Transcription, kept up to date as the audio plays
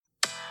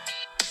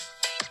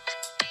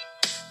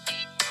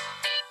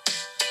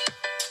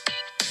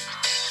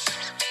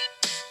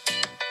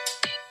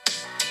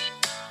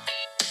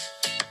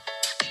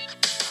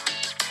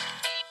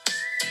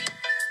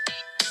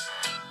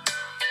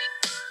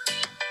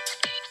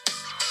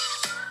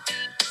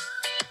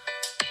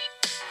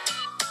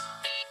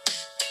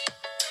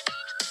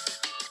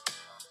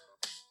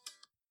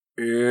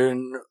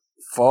In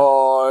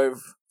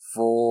 5,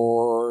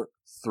 4,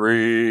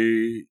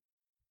 3.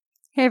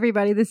 Hey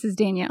everybody, this is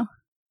Danielle.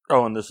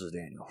 Oh, and this is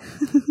Daniel.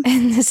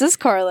 And this is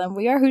Carla.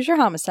 We are Hoosier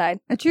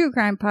Homicide. A true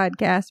crime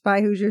podcast by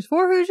Hoosiers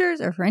for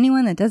Hoosiers, or for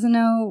anyone that doesn't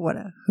know what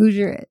a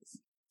Hoosier is.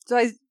 So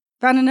I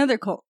found another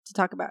cult to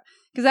talk about,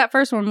 because that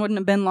first one wouldn't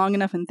have been long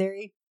enough in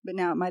theory, but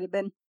now it might have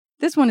been.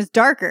 This one is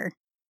darker,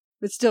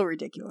 but still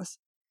ridiculous.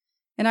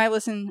 And I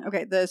listened,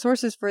 the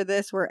sources for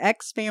this were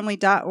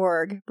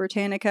xfamily.org,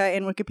 Britannica,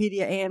 and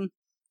Wikipedia, and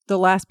the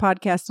last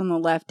podcast on the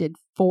left did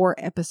 4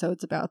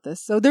 episodes about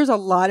this. So there's a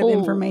lot of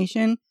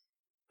information.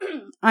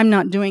 I'm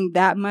not doing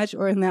that much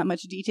or in that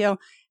much detail.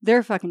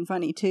 They're fucking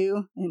funny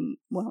too, and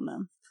well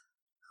known.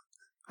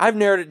 I've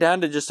narrowed it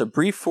down to just a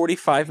brief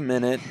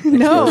 45-minute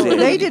No,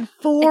 they did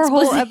 4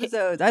 whole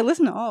episodes. I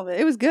listened to all of it.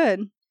 It was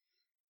good.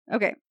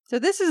 Okay, so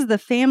this is the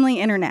Family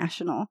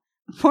International,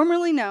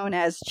 formerly known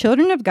as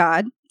Children of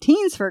God,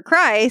 Teens for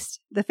Christ,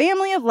 the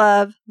Family of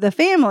Love, the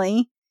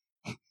Family,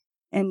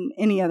 and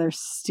any other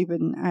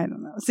stupid, I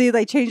don't know. See,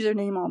 they change their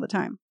name all the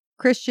time.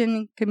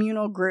 Christian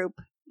communal group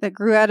that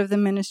grew out of the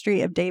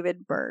ministry of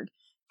David Berg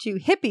to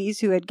hippies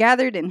who had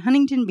gathered in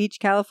Huntington Beach,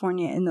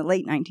 California in the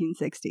late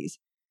 1960s.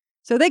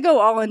 So they go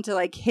all into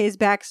like his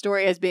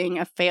backstory as being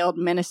a failed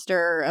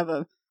minister of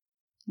a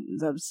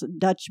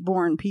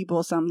Dutch-born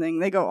people something.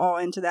 They go all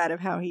into that of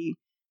how he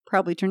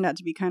probably turned out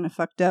to be kind of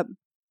fucked up.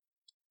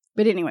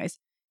 But anyways,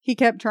 he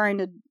kept trying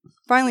to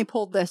finally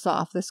pulled this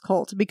off, this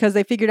cult, because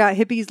they figured out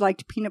hippies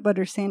liked peanut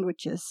butter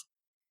sandwiches.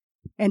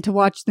 And to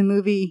watch the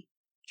movie,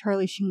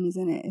 Charlie Sheen is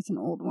in it. It's an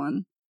old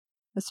one.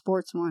 A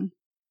sports one.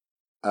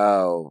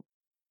 Oh.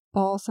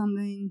 Ball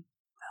something.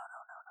 No.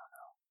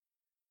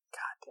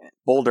 God damn it.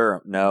 Bull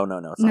Durham. No.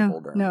 It's not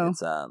Bull Durham. No.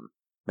 It's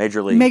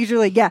Major League. Major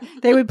League, yeah.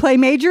 They would play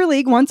Major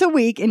League once a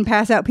week and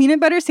pass out peanut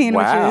butter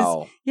sandwiches.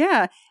 Wow.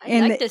 Yeah. I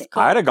like this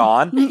cult. I'd have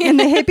gone. And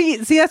the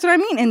hippies, see, that's what I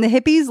mean. And the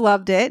hippies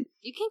loved it.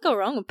 You can't go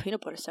wrong with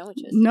peanut butter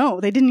sandwiches. No,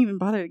 they didn't even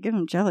bother to give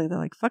them jelly. They're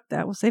like, fuck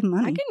that. We'll save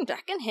money. I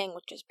can hang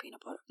with just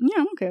peanut butter. Yeah,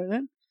 I'm okay with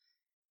it.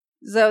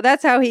 So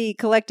that's how he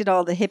collected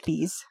all the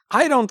hippies.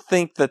 I don't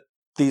think that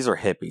these are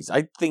hippies.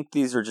 I think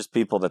these are just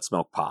people that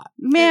smoke pot.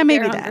 Man,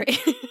 maybe that.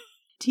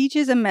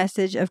 Teaches a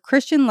message of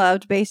Christian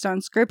love based on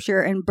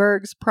scripture and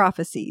Berg's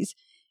prophecies.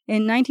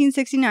 In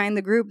 1969,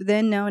 the group,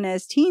 then known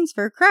as Teens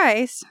for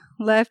Christ,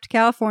 left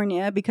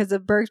California because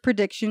of Berg's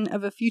prediction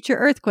of a future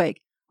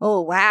earthquake.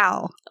 Oh,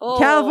 wow. Oh,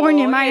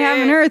 California might have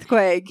an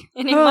earthquake.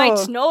 And it might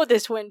snow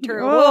this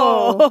winter.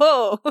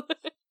 Oh. Whoa.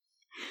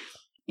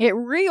 It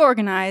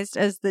reorganized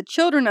as the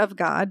Children of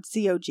God,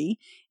 COG,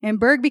 and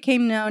Berg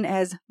became known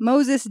as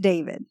Moses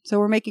David. So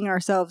we're making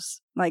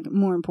ourselves,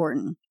 more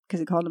important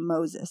because he called him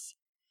Moses.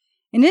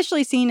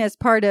 Initially seen as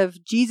part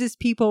of Jesus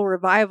People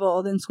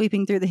revival, then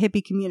sweeping through the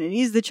hippie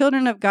communities, the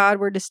Children of God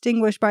were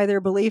distinguished by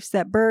their beliefs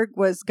that Berg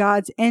was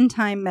God's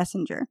end-time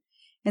messenger.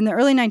 In the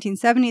early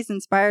 1970s,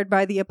 inspired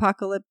by the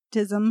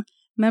apocalypticism,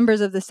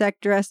 members of the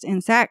sect dressed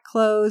in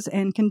sackcloth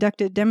and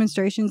conducted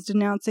demonstrations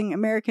denouncing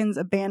Americans'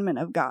 abandonment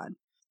of God.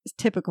 It's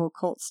typical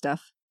cult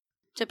stuff.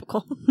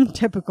 Typical.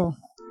 Typical.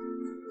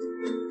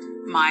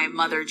 My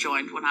mother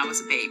joined when I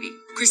was a baby.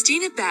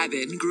 Christina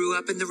Babin grew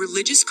up in the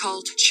religious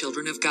cult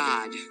Children of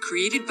God,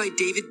 created by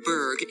David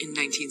Berg in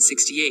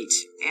 1968.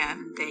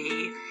 And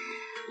they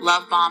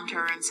love bombed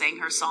her and sang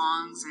her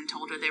songs and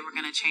told her they were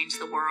going to change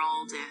the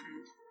world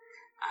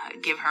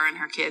and give her and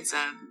her kids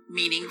a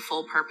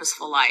meaningful,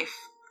 purposeful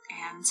life.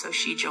 And so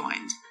she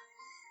joined.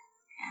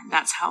 And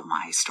that's how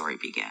my story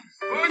began.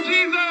 For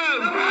Jesus!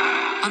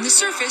 On the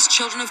surface,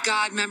 Children of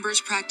God members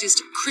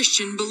practiced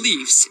Christian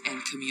beliefs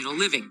and communal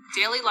living.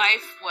 Daily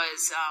life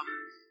was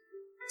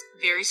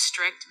very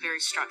strict, very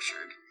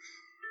structured.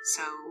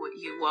 So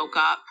you woke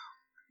up,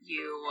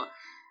 you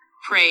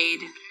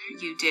prayed,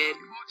 you did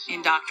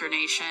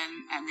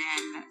indoctrination, and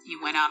then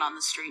you went out on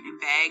the street and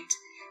begged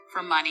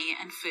for money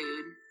and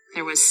food.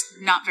 There was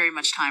not very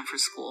much time for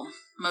school.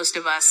 Most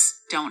of us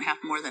don't have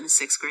more than a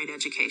 6th grade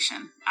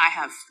education. I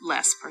have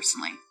less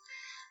personally.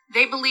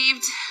 They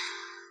believed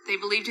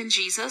in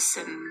Jesus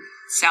and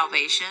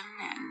salvation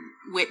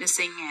and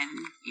witnessing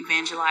and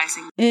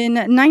evangelizing. In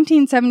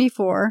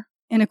 1974,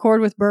 in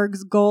accord with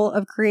Berg's goal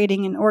of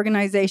creating an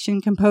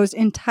organization composed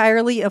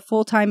entirely of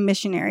full-time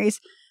missionaries,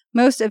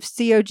 most of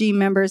COG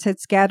members had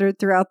scattered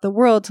throughout the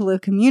world to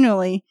live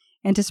communally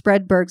and to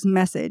spread Berg's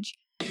message.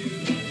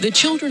 The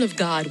Children of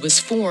God was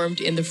formed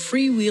in the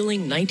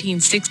freewheeling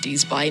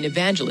 1960s by an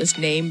evangelist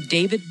named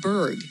David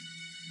Berg.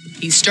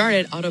 He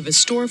started out of a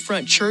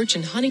storefront church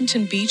in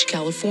Huntington Beach,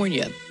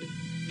 California.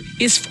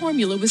 His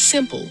formula was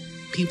simple.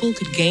 People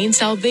could gain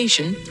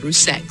salvation through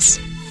sex.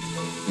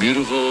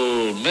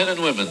 Beautiful men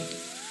and women,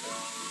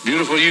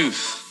 beautiful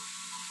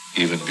youth,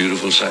 even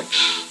beautiful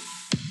sex.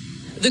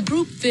 The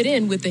group fit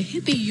in with the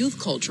hippie youth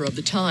culture of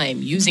the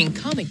time, using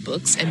comic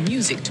books and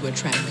music to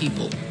attract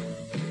people.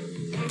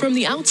 From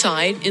the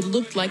outside, it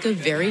looked like a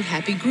very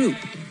happy group.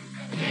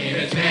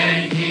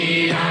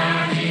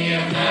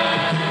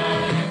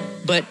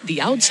 But the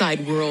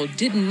outside world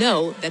didn't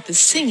know that the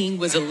singing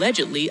was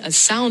allegedly a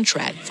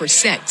soundtrack for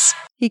sex.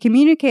 He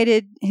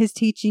communicated his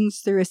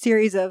teachings through a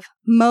series of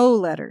Mo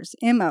letters.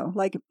 M-O.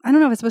 Like, I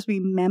don't know if it's supposed to be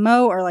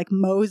memo or like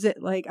Moses.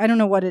 Like, I don't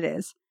know what it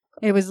is.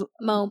 It was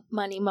Mo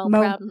money, mo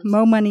problems.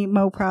 Mo money,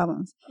 mo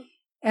problems.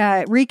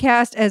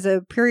 Recast as a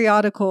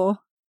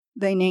periodical,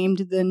 they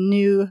named the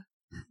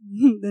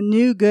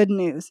new Good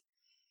News.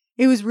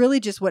 It was really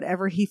just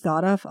whatever he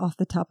thought of off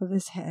the top of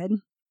his head.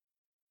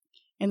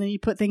 And then you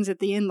put things at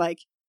the end like,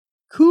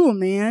 cool,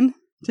 man,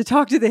 to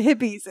talk to the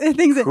hippies. And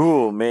things that,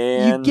 cool,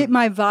 man. You get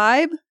my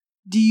vibe?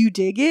 Do you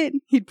dig it?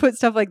 He'd put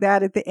stuff like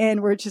that at the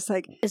end where it's just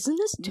like, isn't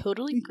this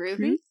totally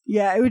groovy?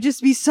 Yeah, it would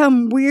just be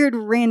some weird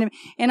random.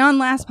 And on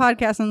last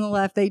podcast on the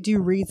left, they do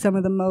read some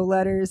of the Mo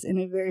letters in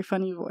a very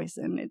funny voice,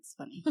 and it's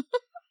funny.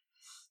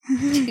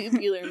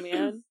 Tubular,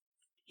 man.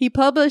 He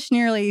published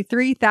nearly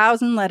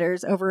 3,000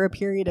 letters over a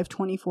period of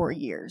 24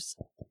 years.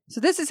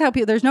 So this is how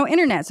people, there's no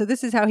internet. So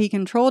this is how he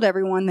controlled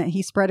everyone that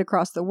he spread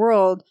across the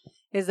world,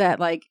 is that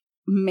like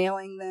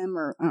mailing them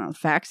or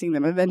faxing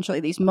them eventually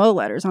these Mo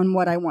letters on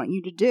what I want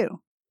you to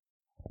do.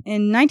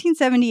 In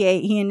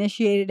 1978, he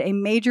initiated a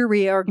major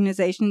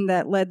reorganization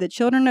that led the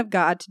Children of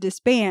God to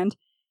disband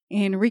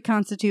and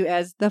reconstitute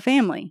as the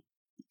Family.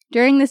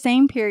 During the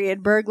same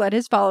period, Berg led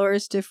his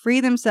followers to free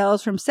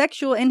themselves from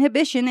sexual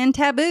inhibition and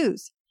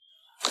taboos.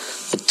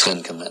 The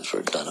 10 Commandments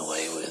were done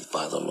away with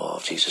by the law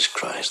of Jesus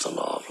Christ, the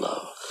law of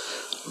love.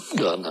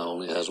 God now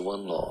only has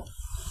one law,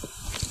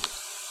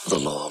 the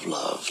law of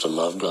love, to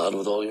love God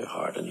with all your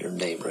heart and your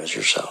neighbor as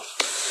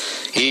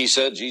yourself. He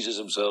said, Jesus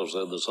himself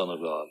said, the Son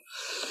of God,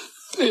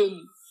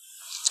 in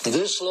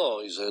this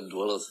law, he said,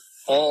 dwelleth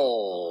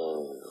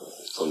all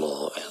the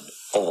law and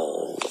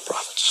all the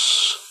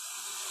prophets.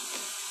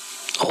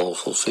 All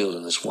fulfilled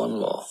in this one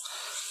law.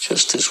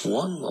 Just this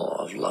one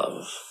law of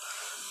love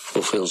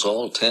fulfills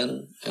all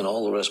 10 and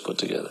all the rest put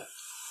together.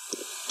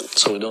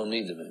 So we don't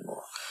need them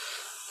anymore.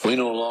 We're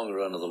no longer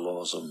under the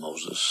laws of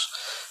Moses.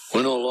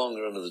 We're no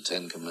longer under the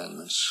 10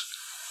 Commandments.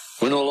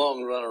 We're no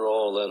longer under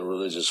all that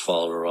religious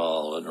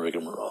folderol and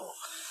rigmarole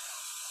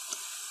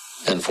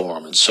and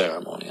form and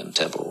ceremony and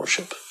temple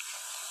worship.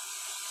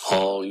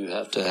 All you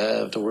have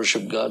to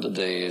worship God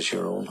today is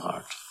your own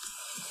heart.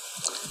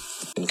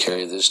 And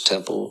carry this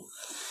temple,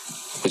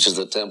 which is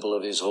the temple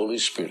of his Holy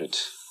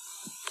Spirit.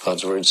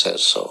 God's word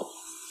says so.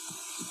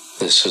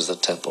 This is the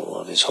temple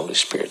of his Holy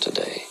Spirit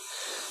today.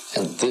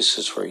 And this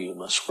is where you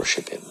must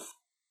worship him.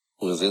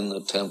 Within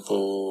the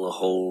temple, the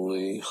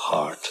holy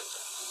heart.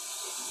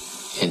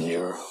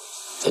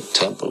 The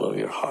temple of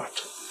your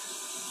heart.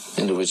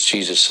 Into which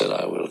Jesus said,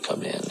 I will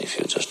come in if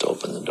you just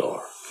open the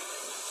door.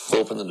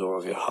 Open the door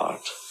of your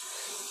heart.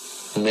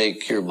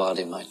 Make your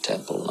body my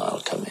temple and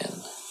I'll come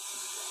in.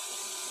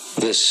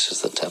 This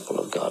is the temple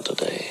of God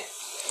today.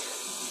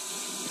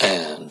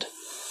 And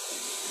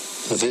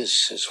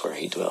this is where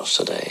he dwells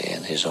today,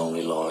 and his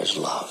only law is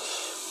love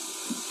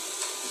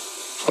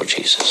for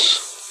Jesus.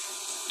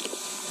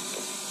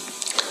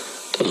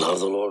 To love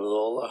the Lord with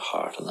all thy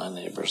heart and thy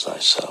neighbor as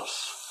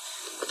thyself.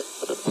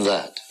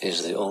 That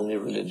is the only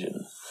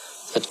religion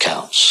that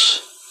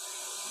counts,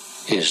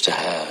 is to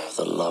have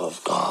the love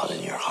of God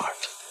in your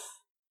heart.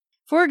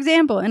 For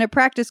example, in a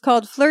practice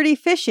called flirty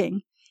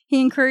fishing, he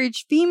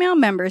encouraged female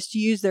members to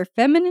use their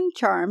feminine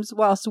charms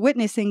whilst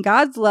witnessing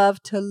God's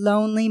love to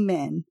lonely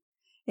men,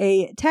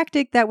 a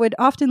tactic that would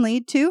often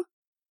lead to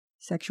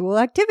sexual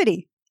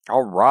activity.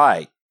 All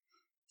right.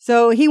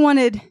 So he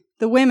wanted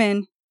the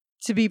women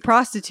to be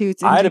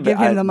prostitutes and to give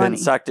him the money. I'd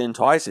been sucked in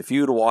twice if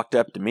you would have walked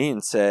up to me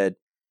and said,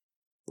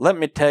 let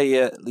me tell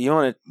you, you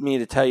want me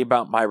to tell you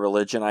about my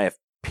religion? I have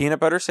peanut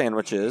butter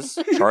sandwiches,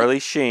 Charlie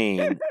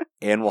Sheen,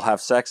 and we'll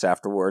have sex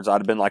afterwards.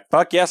 I'd have been like,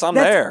 fuck yes, I'm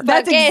there.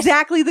 That's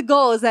exactly the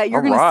goal, is that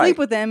you're going to sleep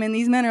with them, and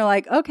these men are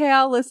like, okay,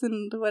 I'll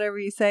listen to whatever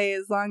you say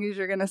as long as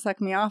you're going to suck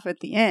me off at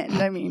the end.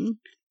 I mean,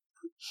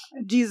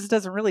 Jesus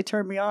doesn't really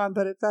turn me on,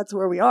 but if that's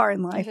where we are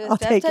in life, I'll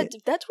take it.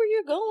 If that's where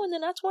you're going,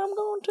 then that's where I'm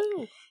going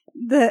too.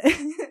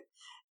 The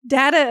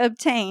data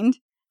obtained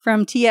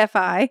from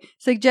TFI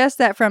suggests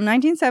that from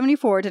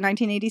 1974 to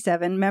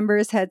 1987,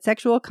 members had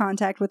sexual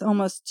contact with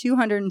almost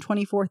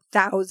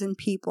 224,000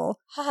 people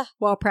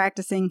while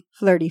practicing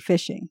flirty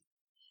fishing.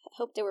 I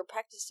hope they were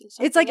practicing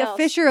something It's like else. a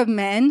fisher of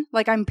men.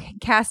 Like I'm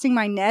casting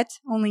my net,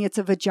 only it's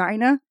a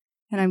vagina,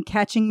 and I'm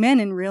catching men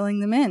and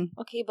reeling them in.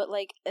 Okay, but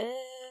like,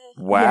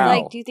 wow.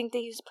 Like, do you think they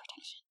used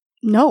protection?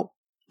 No,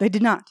 they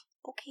did not.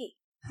 Okay.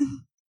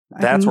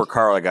 That's where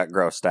Carla got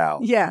grossed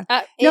out. Yeah.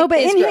 No, but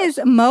in his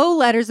Mo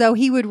letters, though,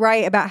 he would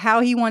write about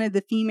how he wanted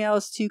the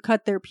females to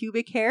cut their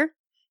pubic hair.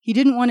 He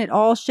didn't want it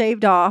all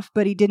shaved off,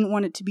 but he didn't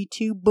want it to be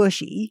too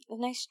bushy. A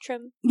nice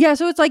trim. Yeah,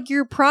 so it's like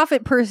your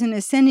prophet person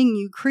is sending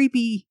you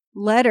creepy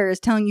letters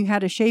telling you how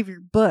to shave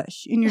your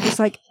bush. And you're just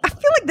like, I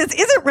feel like this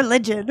isn't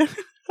religion.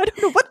 I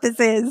don't know what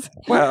this is.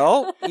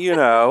 Well, you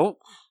know,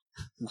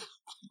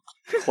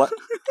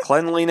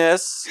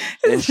 cleanliness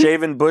and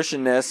shaven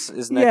bushiness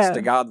is next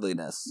to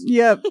godliness.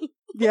 Yep.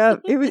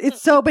 Yep.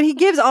 It's so, but he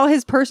gives all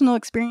his personal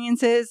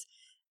experiences,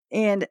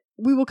 and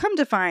we will come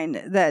to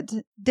find that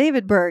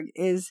David Berg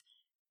is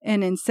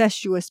an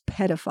incestuous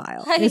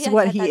pedophile, is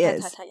what he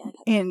is.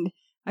 And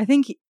I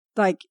think,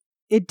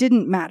 it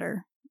didn't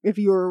matter if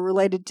you were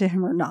related to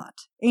him or not.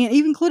 And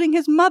even including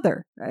his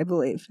mother, I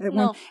believe.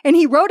 No. And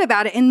he wrote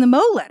about it in the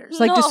Moe letters,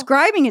 like No.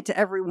 describing it to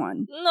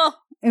everyone. No.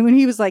 And when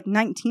he was like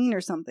 19 or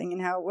something,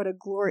 and what a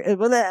glory.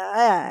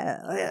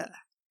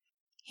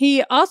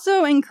 He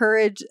also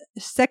encouraged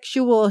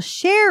sexual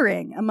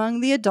sharing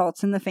among the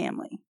adults in the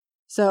family.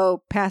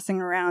 So passing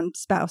around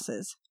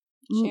spouses.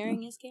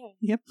 Sharing is caring.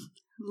 Yep.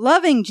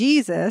 Loving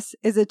Jesus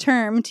is a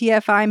term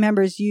TFI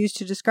members use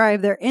to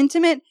describe their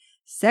intimate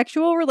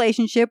sexual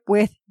relationship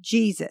with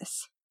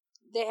Jesus.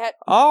 They had.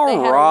 All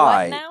they had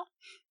right. A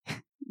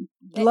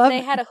what now?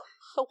 They had a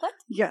what?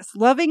 Yes,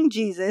 loving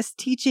Jesus,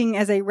 teaching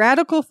as a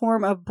radical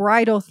form of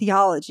bridal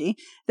theology.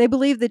 They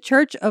believe the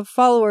church of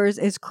followers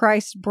is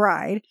Christ's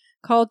bride,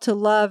 called to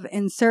love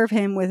and serve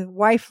him with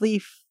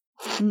wifely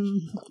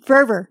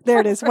fervor. There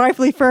it is,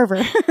 wifely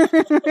fervor.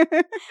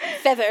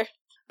 Feather.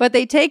 But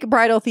they take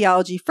bridal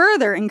theology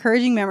further,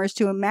 encouraging members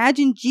to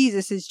imagine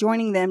Jesus is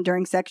joining them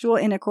during sexual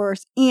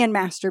intercourse and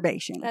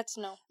masturbation. That's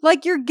no.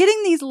 Like, you're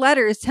getting these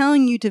letters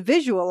telling you to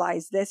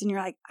visualize this, and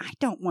you're like, I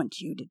don't want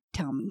you to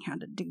tell me how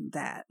to do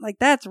that. Like,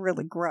 that's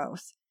really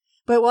gross.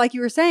 But like you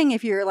were saying,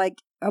 if you're like,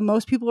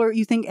 most people are,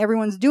 you think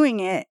everyone's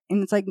doing it,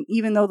 and it's like,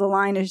 even though the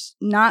line is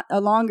not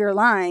a longer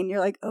line, you're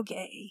like,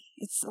 okay,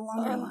 it's a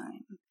longer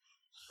line.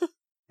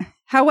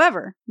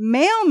 However,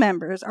 male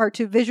members are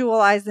to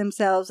visualize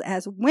themselves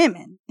as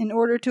women in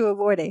order to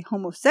avoid a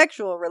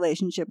homosexual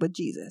relationship with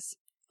Jesus.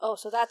 Oh,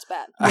 so that's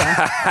bad.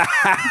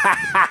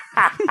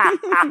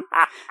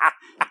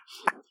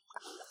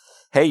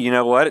 Hey, you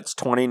know what? It's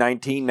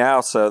 2019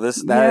 now, so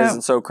that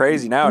isn't so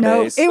crazy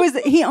nowadays. No,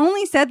 he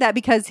only said that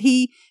because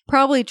he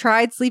probably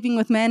tried sleeping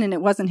with men and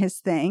it wasn't his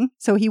thing.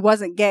 So he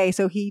wasn't gay.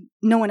 So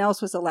no one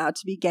else was allowed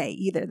to be gay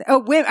either.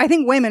 Oh, I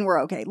think women were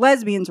okay.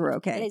 Lesbians were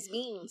okay.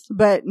 Lesbians.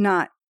 But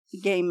not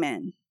gay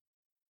men.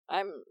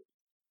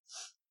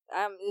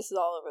 This is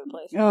all over the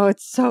place. Oh,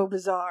 it's so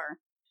bizarre.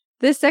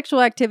 This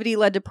sexual activity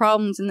led to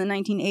problems in the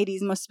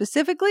 1980s, most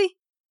specifically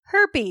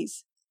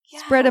herpes,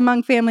 spread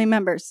among family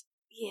members.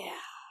 Yeah.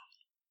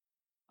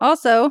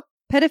 Also,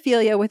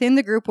 pedophilia within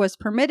the group was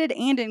permitted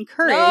and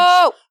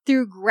encouraged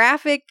through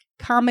graphic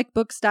comic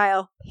book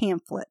style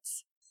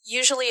pamphlets.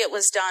 Usually it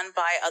was done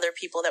by other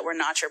people that were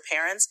not your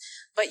parents,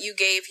 but you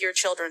gave your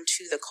children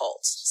to the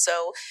cult.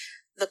 So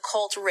the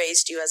cult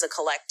raised you as a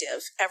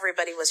collective.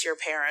 Everybody was your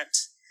parent.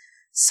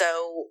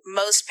 So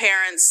most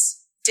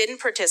parents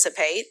didn't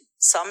participate.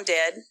 Some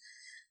did.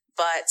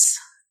 But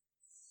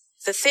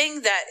the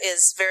thing that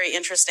is very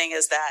interesting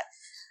is that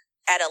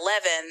at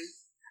 11,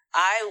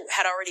 I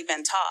had already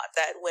been taught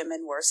that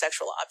women were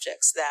sexual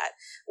objects, that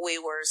we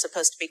were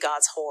supposed to be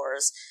God's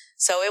whores.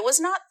 So it was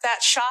not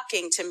that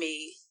shocking to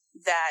me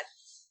that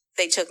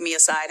they took me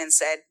aside and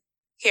said,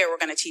 here, we're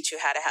going to teach you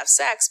how to have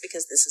sex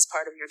because this is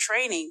part of your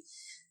training.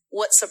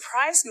 What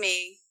surprised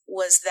me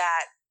was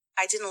that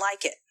I didn't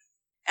like it.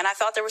 And I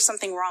thought there was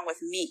something wrong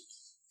with me,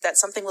 that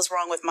something was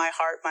wrong with my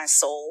heart, my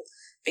soul,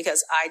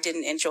 because I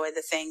didn't enjoy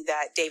the thing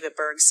that David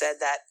Berg said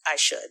that I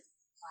should.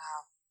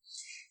 Wow.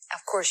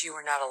 Of course, you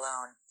were not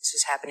alone. This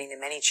was happening to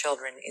many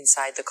children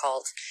inside the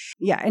cult.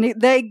 Yeah, and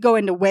they go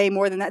into way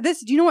more than that. Do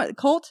you know what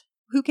cult?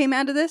 Who came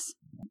out of this?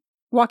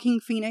 Joaquin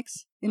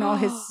Phoenix and all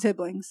his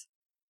siblings.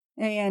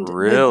 And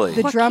really?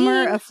 the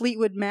drummer of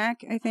Fleetwood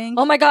Mac, I think.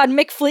 Oh my God,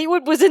 Mick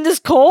Fleetwood was in this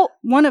cult?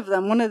 One of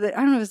them. I don't know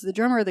if it was the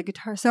drummer or the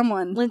guitar.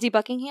 Someone. Lindsey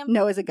Buckingham?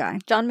 No, is a guy.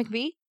 John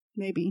McVie?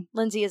 Maybe.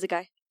 Lindsey is a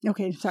guy.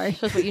 Okay, sorry.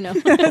 That's what you know.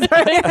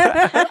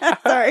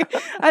 Sorry.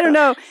 I don't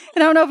know.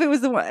 And I don't know if it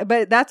was the one,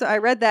 but I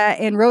read that.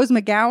 And Rose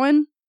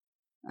McGowan.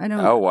 I don't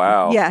know. Oh,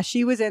 wow. Yeah,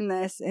 she was in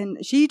this,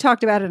 and she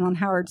talked about it on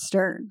Howard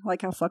Stern,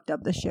 like how fucked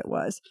up this shit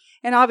was.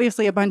 And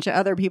obviously a bunch of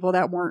other people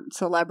that weren't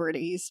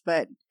celebrities,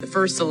 but... The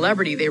first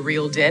celebrity they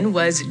reeled in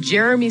was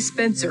Jeremy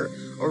Spencer,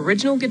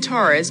 original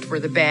guitarist for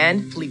the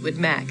band Fleetwood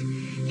Mac.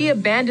 He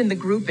abandoned the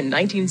group in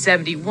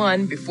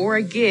 1971 before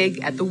a gig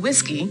at the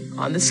Whiskey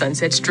on the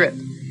Sunset Strip.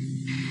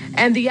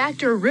 And the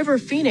actor River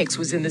Phoenix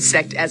was in the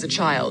sect as a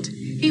child.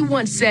 He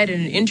once said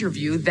in an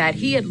interview that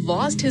he had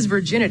lost his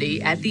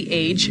virginity at the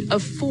age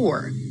of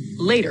 4.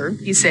 Later,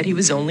 he said he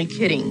was only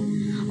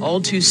kidding.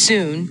 All too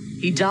soon,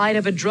 he died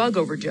of a drug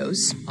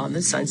overdose on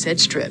the Sunset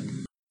Strip.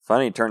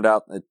 Funny, it turned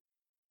out it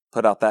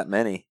put out that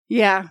many.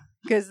 Yeah,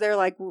 because they're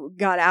like,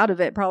 got out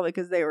of it probably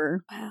because they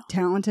were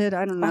talented.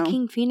 I don't know.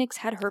 Joaquin Phoenix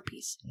had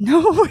herpes.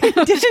 No, he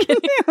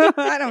didn't.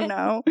 I don't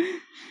know.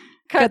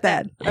 Cut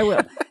that. I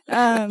will.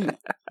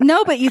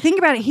 No, but you think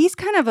about it, he's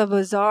kind of a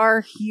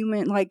bizarre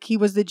human. Like, he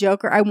was the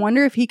Joker. I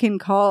wonder if he can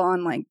call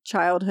on like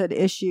childhood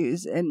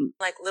issues and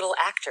like little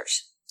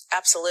actors.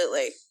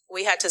 Absolutely.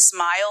 We had to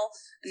smile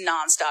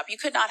nonstop. You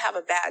could not have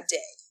a bad day.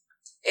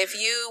 If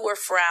you were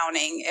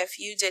frowning, if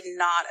you did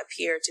not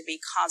appear to be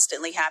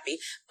constantly happy,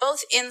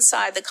 both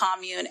inside the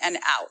commune and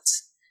out,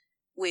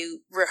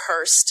 we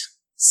rehearsed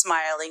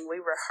smiling. We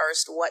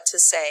rehearsed what to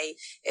say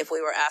if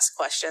we were asked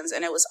questions.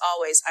 And it was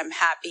always, I'm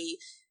happy,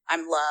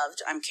 I'm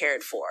loved, I'm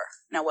cared for.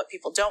 Now, what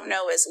people don't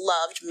know is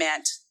loved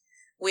meant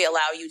we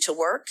allow you to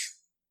work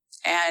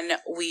and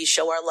we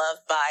show our love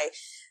by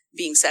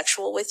being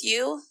sexual with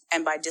you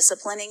and by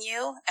disciplining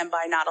you and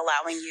by not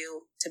allowing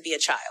you to be a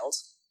child.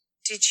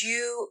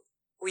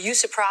 Were you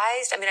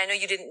surprised? I mean, I know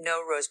you didn't know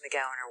Rose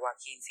McGowan or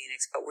Joaquin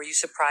Phoenix, but were you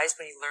surprised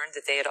when you learned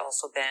that they had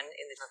also been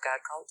in the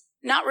God cult?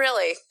 Not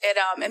really.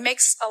 It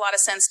makes a lot of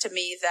sense to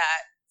me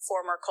that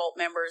former cult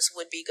members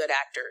would be good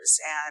actors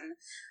and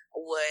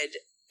would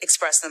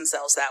express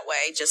themselves that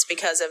way just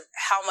because of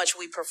how much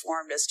we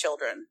performed as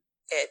children.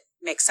 It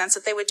makes sense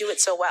that they would do it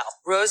so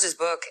well. Rose's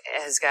book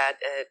has got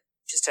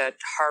just a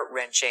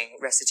heart-wrenching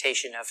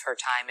recitation of her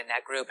time in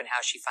that group and how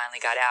she finally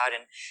got out.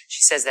 And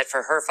she says that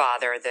for her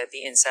father, that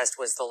the incest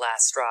was the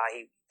last straw.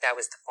 That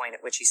was the point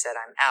at which he said,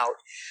 I'm out.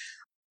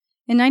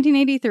 In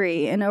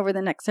 1983, and over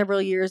the next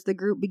several years, the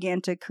group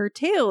began to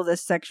curtail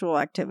this sexual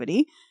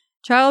activity.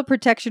 Child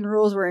protection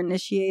rules were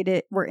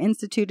instituted,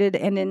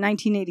 and in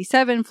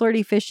 1987,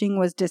 flirty fishing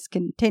was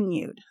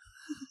discontinued.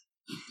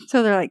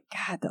 So they're like,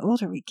 God, the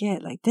older we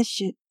get, like this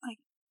shit, like,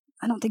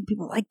 I don't think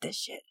people like this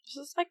shit. This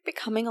is like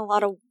becoming a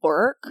lot of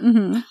work.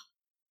 Mm-hmm.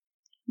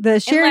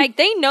 And like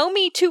they know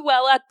me too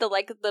well at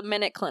the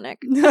Minute Clinic.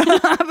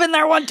 I've been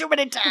there one too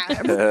many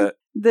times.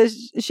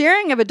 The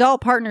sharing of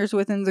adult partners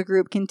within the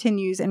group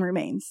continues and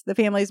remains the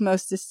family's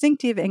most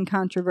distinctive and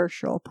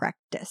controversial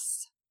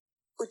practice.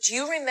 Do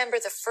you remember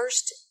the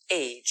first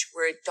age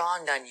where it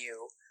dawned on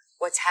you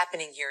what's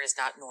happening here is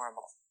not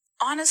normal?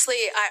 Honestly,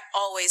 I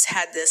always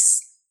had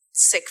this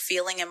sick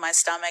feeling in my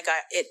stomach.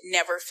 It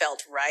never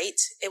felt right.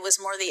 It was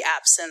more the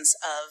absence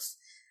of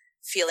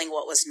feeling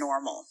what was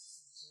normal.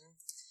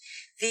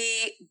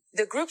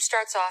 The group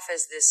starts off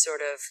as this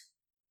sort of,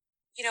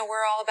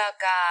 we're all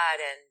about God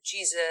and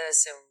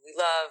Jesus and we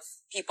love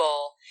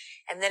people.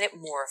 And then it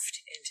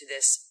morphed into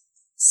this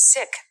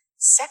sick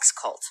sex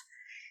cult.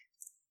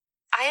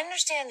 I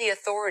understand the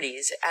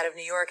authorities out of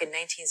New York in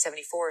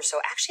 1974 or so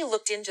actually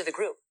looked into the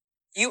group.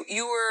 Were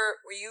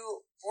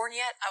you born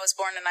yet? I was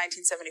born in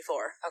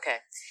 1974.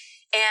 Okay.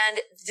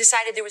 And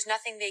decided there was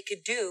nothing they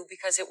could do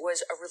because it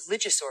was a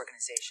religious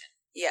organization.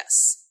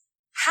 Yes.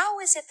 How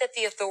is it that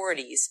the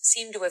authorities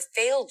seem to have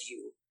failed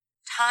you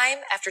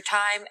time after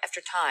time after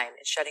time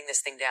in shutting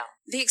this thing down?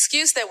 The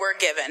excuse that we're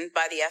given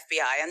by the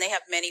FBI, and they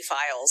have many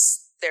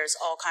files, there's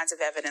all kinds of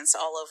evidence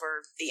all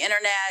over the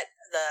internet.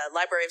 The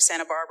Library of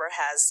Santa Barbara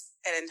has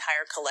an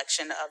entire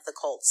collection of the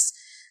cult's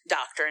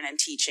doctrine and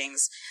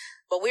teachings.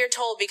 But we are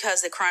told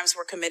because the crimes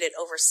were committed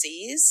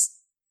overseas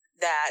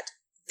that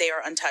they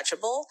are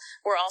untouchable.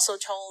 We're also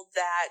told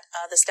that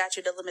the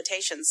statute of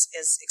limitations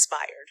is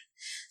expired.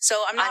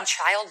 So I'm not on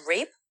child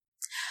rape.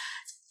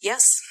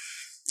 Yes,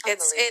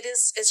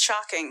 it's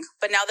shocking.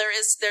 But now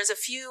there's a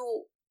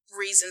few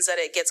reasons that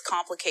it gets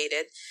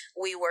complicated.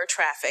 We were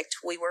trafficked.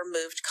 We were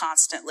moved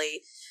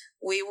constantly.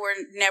 We were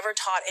never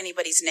taught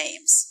anybody's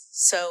names.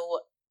 So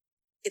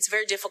it's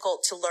very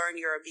difficult to learn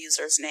your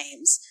abusers'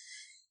 names.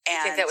 And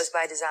you think that was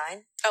by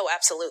design? Oh,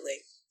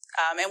 absolutely.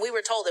 And we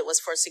were told it was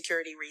for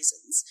security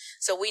reasons.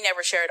 So we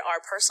never shared our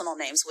personal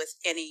names with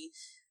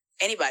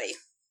anybody.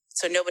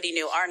 So nobody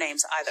knew our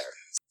names either.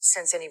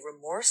 Sense any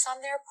remorse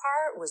on their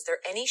part? Was there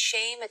any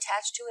shame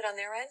attached to it on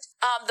their end?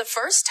 The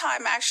first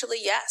time, actually,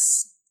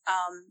 yes.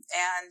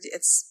 And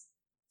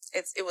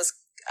it was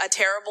a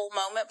terrible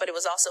moment, but it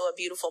was also a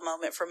beautiful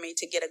moment for me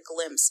to get a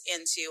glimpse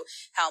into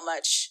how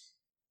much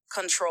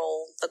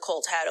control the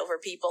cult had over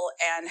people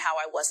and how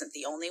I wasn't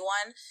the only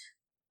one.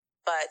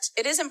 But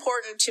it is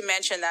important to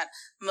mention that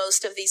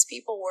most of these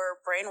people were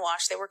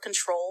brainwashed. They were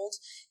controlled.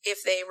 If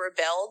they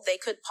rebelled, they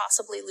could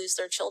possibly lose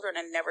their children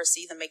and never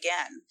see them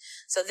again.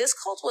 So this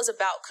cult was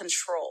about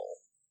control.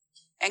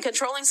 And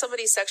controlling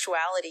somebody's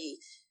sexuality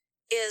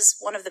is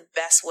one of the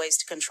best ways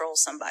to control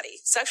somebody.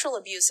 Sexual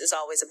abuse is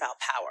always about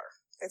power.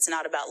 It's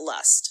not about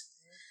lust.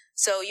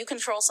 So you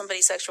control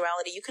somebody's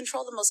sexuality. You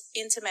control the most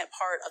intimate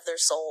part of their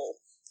soul.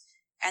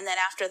 And then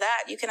after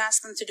that, you can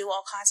ask them to do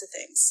all kinds of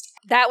things.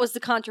 That was the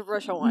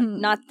controversial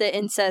one, not the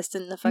incest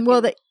and the fucking...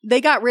 Well,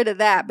 they got rid of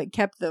that, but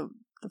kept the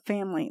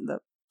family, the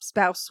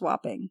spouse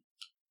swapping,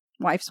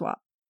 wife swap.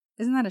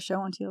 Isn't that a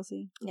show on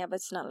TLC? Yeah, but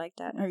it's not like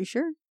that. Are you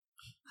sure?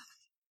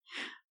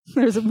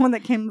 There's one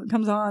that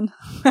comes on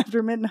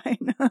after midnight.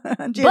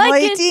 Channel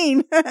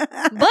 18.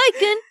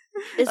 Bacon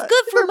is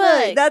good for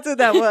Mike. That's what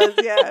that was,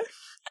 yeah.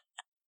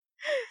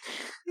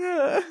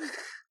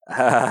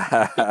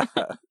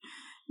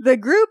 The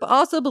group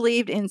also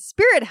believed in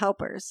spirit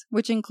helpers,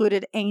 which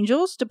included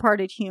angels,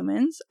 departed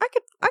humans. I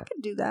could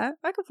do that.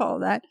 I could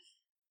follow that.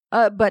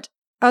 But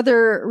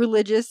other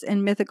religious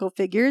and mythical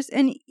figures,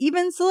 and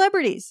even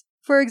celebrities.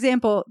 For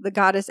example, the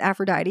goddess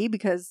Aphrodite,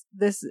 because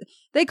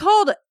they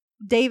called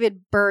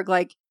David Berg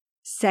like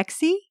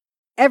sexy.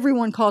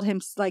 Everyone called him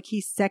like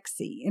he's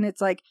sexy, and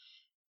it's like,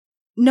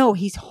 no,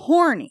 he's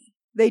horny.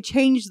 They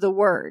changed the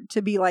word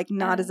to be like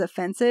not as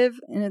offensive,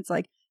 and it's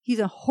like, he's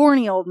a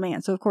horny old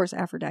man. So, of course,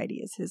 Aphrodite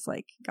is his,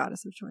 like,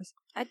 goddess of choice.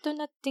 I do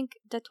not think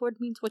that word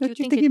means what you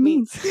think it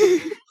means.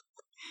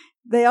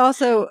 They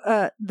also,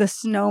 the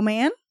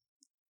Snowman,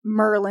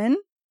 Merlin,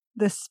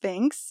 the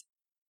Sphinx,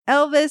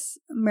 Elvis,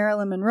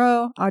 Marilyn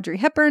Monroe, Audrey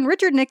Hepburn,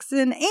 Richard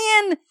Nixon,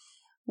 and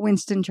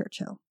Winston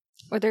Churchill.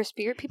 Were there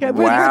spirit people? Yeah,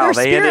 were there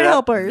spirit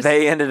helpers?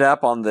 They ended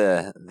up on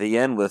the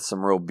end with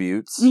some real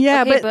buttes.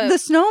 Yeah, okay, but the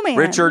snowman.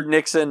 Richard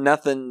Nixon,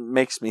 nothing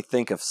makes me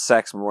think of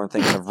sex more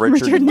than thinking of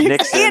Richard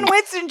Nixon. And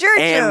Winston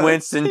Churchill. And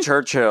Winston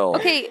Churchill.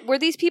 Okay, were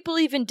these people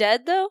even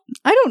dead, though?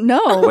 I don't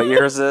know. What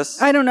year is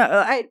this? I don't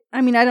know.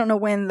 I mean, I don't know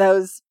when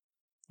those...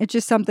 It's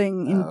just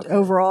something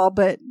overall,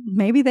 but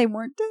maybe they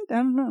weren't dead. I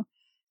don't know.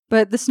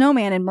 But the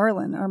snowman in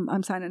Merlin,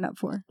 I'm signing up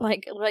for.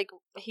 Like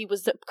he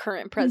was the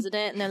current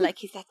president, and they're like,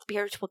 he's that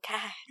spiritual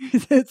guy.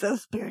 It's so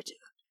spiritual.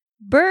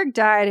 Berg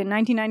died in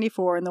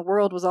 1994, and the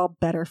world was all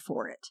better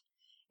for it,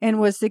 and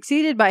was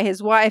succeeded by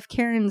his wife,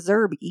 Karen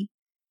Zerby,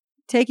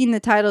 taking the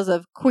titles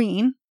of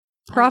Queen,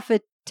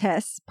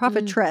 Prophetess,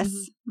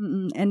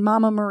 and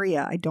Mama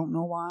Maria. I don't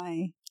know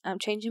why. I'm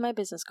changing my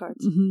business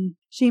cards. Mm-hmm.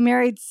 She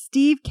married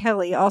Steve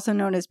Kelly, also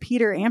known as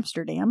Peter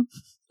Amsterdam.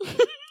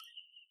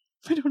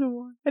 I don't know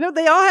why. I know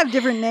they all have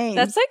different names.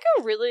 That's like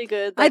a really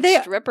good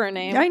stripper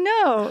name. I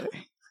know.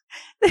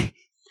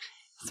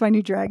 It's my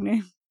new drag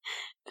name.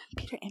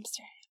 Peter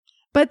Amsterdam.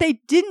 But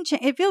they didn't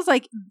change. It feels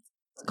like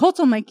cults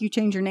will make you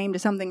change your name to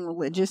something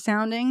religious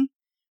sounding.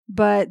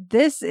 But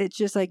this, it's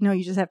just like, no,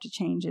 you just have to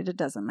change it. It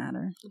doesn't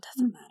matter. It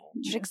doesn't matter.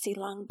 Trixie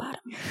Longbottom.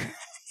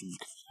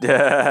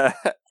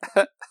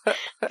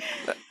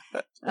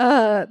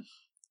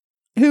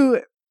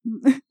 Who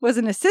was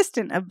an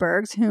assistant of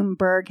Berg's, whom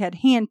Berg had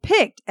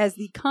handpicked as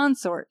the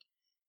consort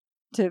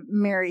to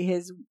marry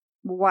his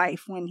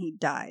wife when he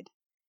died.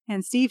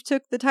 And Steve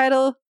took the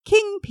title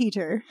King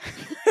Peter.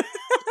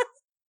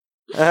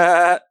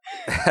 King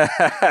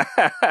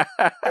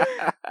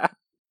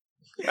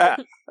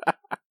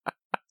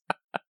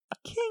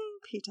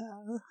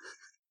Peter.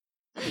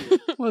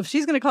 Well, if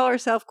she's going to call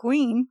herself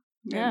Queen.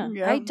 Yeah.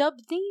 I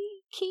dubbed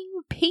thee King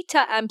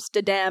Peter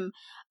Amsterdam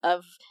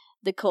of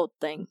the cult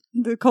thing.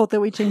 The cult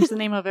that we change the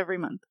name of every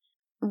month.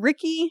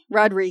 Ricky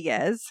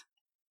Rodriguez.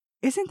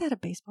 Isn't that a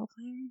baseball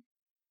player?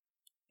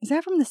 Is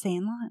that from The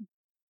Sandlot?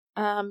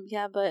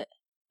 Yeah, but...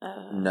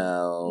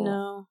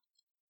 No.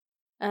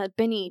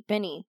 Benny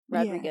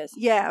Rodriguez.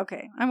 Yeah,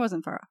 okay. I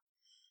wasn't far off.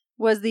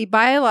 Was the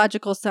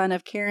biological son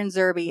of Karen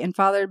Zerby and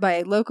fathered by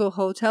a local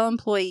hotel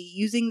employee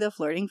using the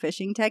flirting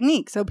fishing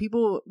technique. So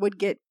people would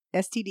get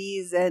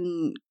STDs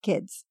and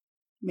kids.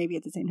 Maybe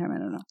at the same time, I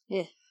don't know.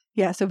 Yeah.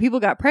 Yeah, so people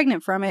got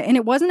pregnant from it. And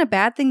it wasn't a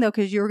bad thing, though,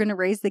 because you were going to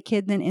raise the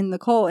kid then in the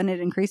cult, and it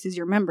increases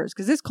your members,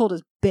 because this cult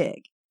is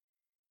big.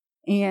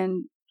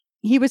 And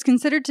he was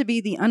considered to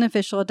be the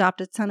unofficial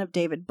adopted son of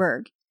David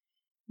Berg.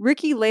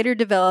 Ricky later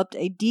developed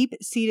a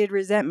deep-seated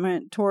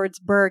resentment towards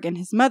Berg and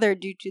his mother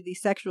due to the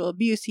sexual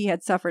abuse he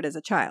had suffered as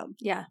a child.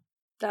 Yeah,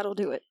 that'll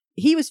do it.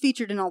 He was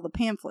featured in all the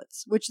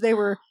pamphlets, which they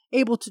were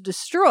able to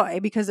destroy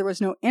because there was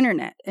no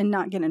internet and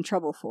not get in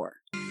trouble for.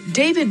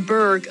 David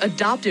Berg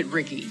adopted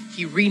Ricky.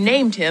 He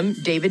renamed him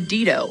David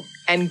Dito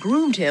and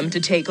groomed him to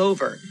take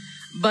over.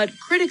 But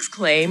critics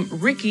claim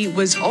Ricky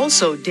was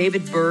also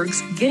David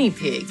Berg's guinea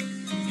pig.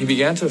 He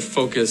began to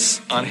focus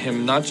on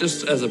him not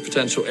just as a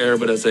potential heir,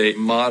 but as a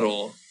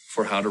model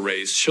for how to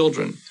raise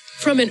children.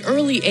 From an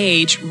early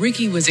age,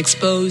 Ricky was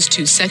exposed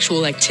to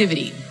sexual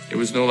activity. It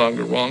was no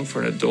longer wrong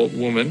for an adult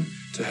woman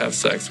to have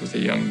sex with a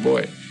young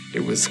boy.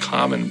 It was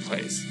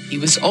commonplace. He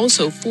was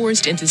also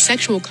forced into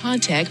sexual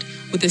contact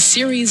with a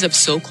series of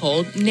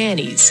so-called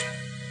nannies.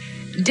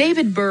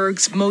 David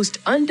Berg's most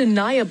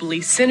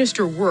undeniably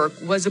sinister work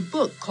was a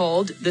book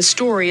called The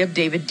Story of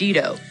David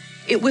Dito.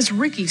 It was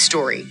Ricky's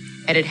story,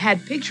 and it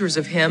had pictures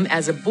of him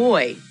as a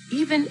boy,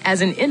 even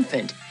as an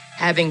infant,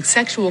 having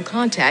sexual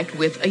contact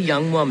with a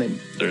young woman.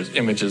 There's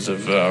images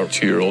of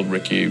 2-year-old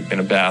Ricky in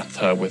a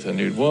bathtub with a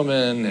nude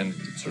woman and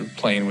sort of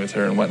playing with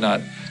her and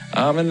whatnot.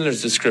 And then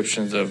there's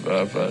descriptions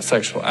of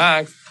sexual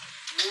acts.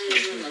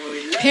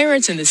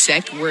 Parents in the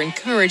sect were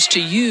encouraged to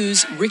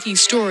use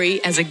Ricky's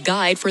story as a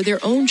guide for their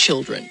own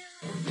children.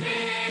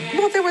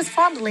 Well, there was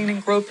fondling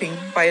and groping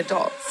by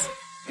adults.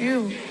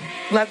 You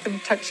let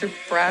them touch your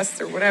breasts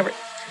or whatever.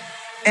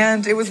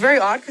 And it was very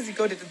odd because you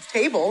go to the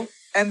table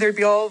and there'd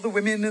be all the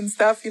women and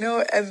stuff,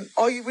 and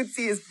all you would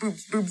see is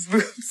boobs, boobs,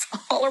 boobs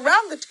all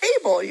around the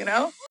table,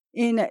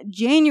 In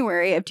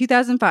January of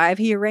 2005,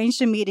 he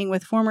arranged a meeting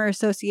with former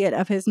associate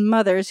of his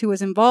mother's who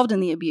was involved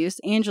in the abuse,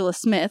 Angela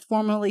Smith,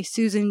 formerly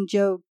Susan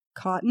Jo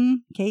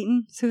Caton.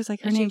 So it was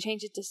like her name. She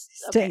changed it to...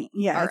 Okay.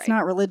 Yeah, all it's right.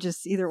 Not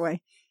religious either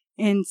way.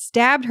 And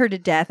stabbed her to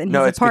death in his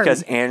apartment. No,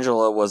 it's because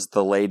Angela was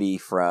the lady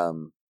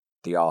from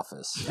The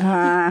Office.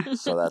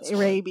 So that's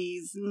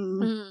rabies.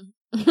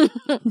 I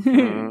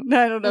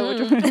don't know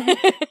which one.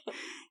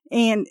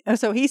 And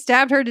so he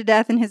stabbed her to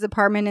death in his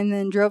apartment and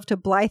then drove to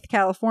Blythe,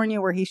 California,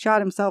 where he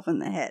shot himself in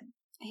the head.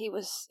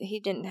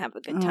 He didn't have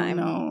a good time.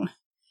 Oh, no.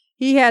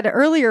 He had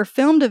earlier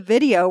filmed a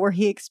video where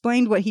he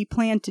explained what he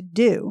planned to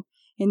do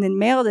and then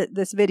mailed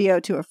this video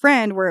to a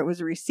friend where it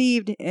was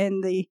received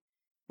in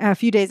a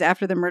few days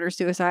after the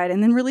murder-suicide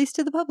and then released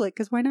to the public,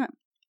 because why not?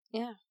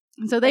 Yeah.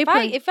 So they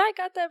if I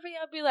got that video,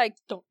 I'd be like,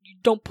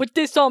 don't put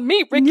this on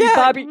me, Ricky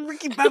Bobby.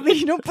 Ricky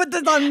Bobby, don't put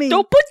this on me.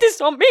 Don't put this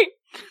on me.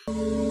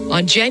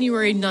 On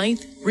January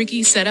 9th,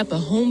 Ricky set up a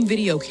home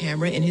video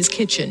camera in his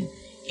kitchen.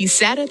 He He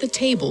sat at the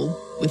table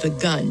with a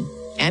gun,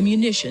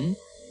 ammunition,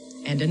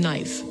 and a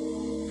knife.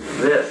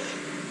 This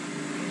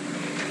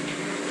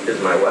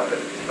is my weapon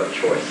of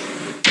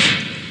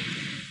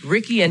choice.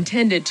 Ricky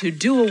intended to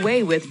do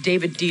away with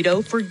David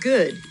Dito for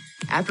good.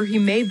 After he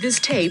made this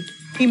tape,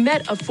 he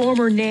met a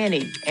former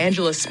nanny,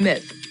 Angela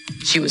Smith.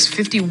 She was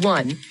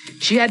 51.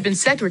 She had been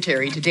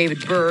secretary to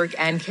David Berg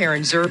and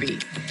Karen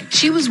Zerbe.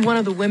 She was one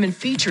of the women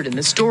featured in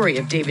the story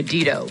of David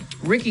Dito.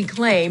 Ricky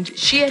claimed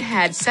she had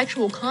had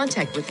sexual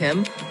contact with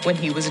him when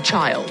he was a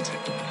child.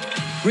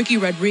 Ricky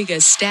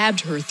Rodriguez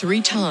stabbed her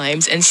 3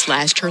 times and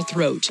slashed her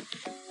throat.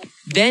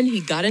 Then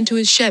he got into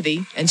his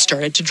Chevy and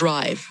started to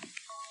drive.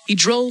 He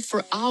drove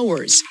for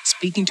hours,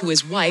 speaking to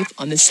his wife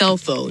on the cell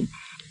phone.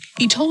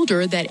 He told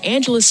her that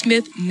Angela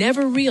Smith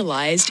never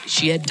realized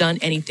she had done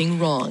anything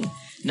wrong,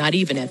 not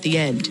even at the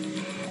end.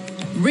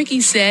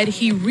 Ricky said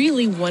he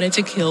really wanted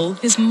to kill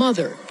his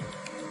mother.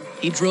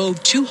 He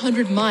drove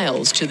 200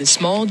 miles to the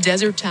small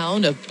desert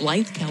town of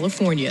Blythe,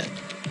 California.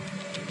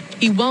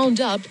 He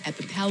wound up at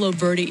the Palo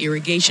Verde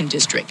Irrigation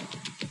District.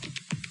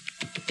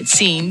 It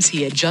seems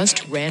he had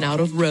just ran out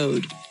of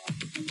road.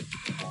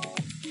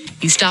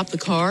 He stopped the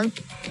car,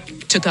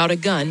 took out a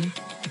gun,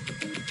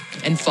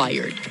 and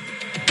fired.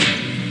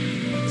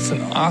 It's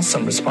an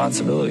awesome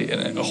responsibility,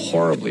 and a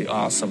horribly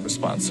awesome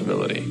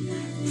responsibility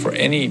for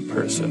any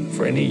person,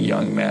 for any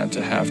young man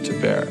to have to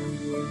bear.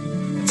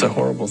 It's a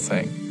horrible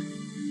thing.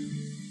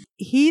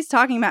 He's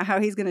talking about how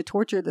he's going to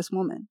torture this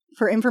woman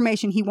for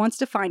information. He wants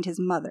to find his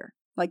mother.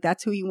 Like,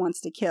 that's who he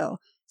wants to kill.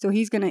 So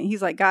he's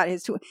like, got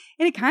his tool.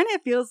 And it kind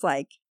of feels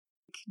like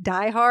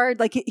Die Hard.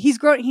 Like,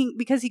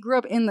 because he grew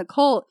up in the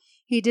cult,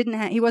 he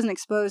wasn't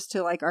exposed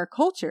to like our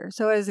culture.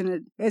 So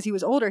as he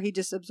was older, he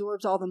just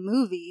absorbs all the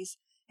movies,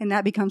 and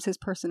that becomes his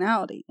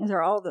personality. These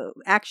are all the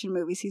action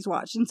movies he's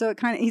watched. And so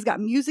he's got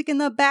music in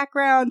the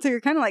background. So you're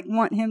kind of like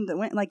want him to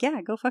win. Like,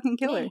 yeah, go fucking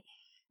kill her. I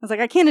was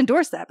like, I can't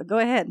endorse that, but go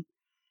ahead.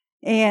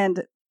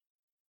 And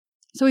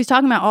so he's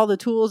talking about all the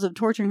tools of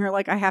torturing her.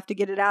 Like, I have to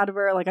get it out of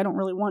her. Like, I don't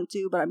really want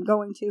to, but I'm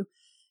going to.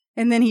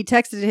 And then he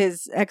texted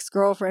his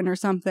ex-girlfriend or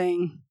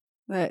something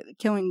that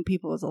killing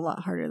people is a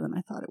lot harder than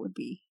I thought it would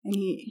be.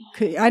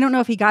 And I don't know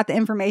if he got the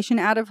information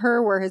out of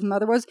her where his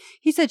mother was.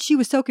 He said she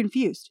was so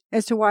confused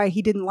as to why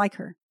he didn't like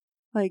her.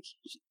 Like,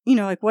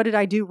 like, what did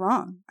I do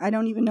wrong? I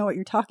don't even know what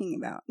you're talking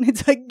about. And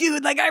it's like,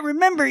 dude, like, I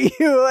remember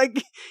you.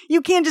 Like,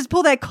 you can't just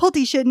pull that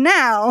culty shit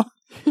now.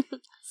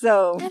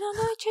 So I don't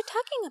know what you're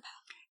talking about.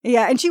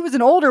 Yeah, and she was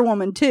an older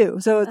woman, too.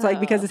 So it's like,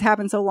 because it's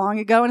happened so long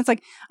ago. And it's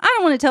like, I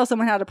don't want to tell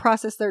someone how to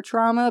process their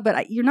trauma,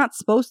 but you're not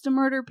supposed to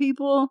murder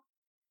people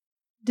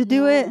to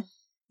do it.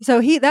 So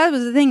that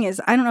was the thing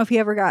is, I don't know if he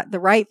ever got the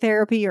right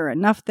therapy or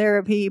enough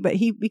therapy, but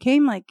he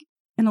became like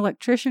an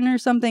electrician or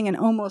something and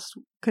almost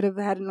could have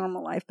had a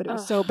normal life, but it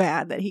was so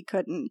bad that he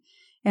couldn't.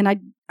 And I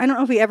don't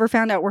know if he ever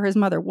found out where his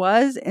mother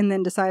was and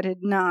then decided,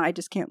 nah, I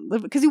just can't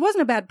live. Because he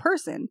wasn't a bad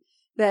person,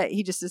 that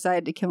he just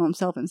decided to kill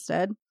himself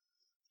instead.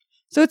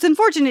 So it's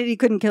unfortunate he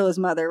couldn't kill his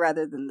mother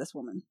rather than this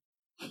woman.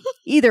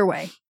 Either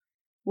way,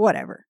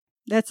 whatever.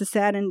 That's a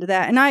sad end to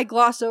that. And I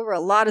glossed over a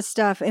lot of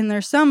stuff, and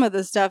there's some of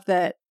the stuff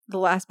that the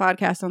last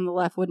podcast on the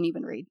left wouldn't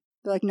even read.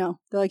 They're like, no.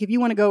 They're like, if you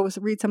want to go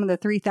read some of the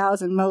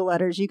 3,000 Mo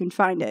letters, you can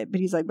find it.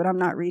 But he's like, but I'm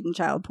not reading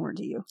child porn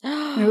to you.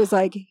 And it was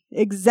like,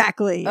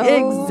 exactly.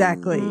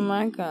 Oh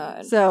my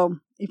God. So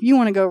if you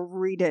want to go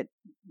read it,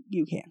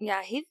 you can.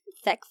 Yeah, he's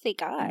a sexy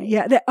guy.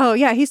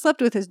 Yeah. He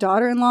slept with his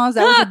daughter-in-laws.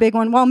 That was a big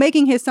one while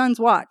making his sons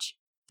watch.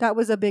 That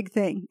was a big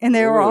thing. And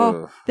they were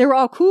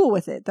all cool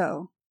with it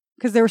though.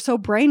 Because they were so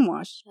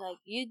brainwashed. Like,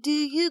 you do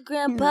you,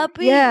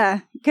 Grandpappy.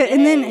 Yeah.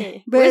 And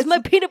then, but where's my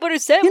peanut butter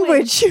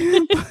sandwich?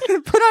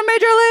 Put on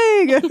Major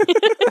League.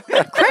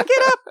 Crank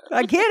it up.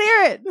 I can't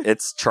hear it.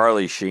 It's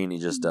Charlie Sheen. He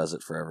just does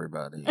it for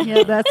everybody.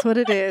 Yeah, that's what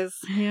it is.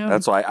 Yeah.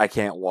 That's why I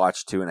can't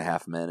watch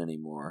 2.5 Men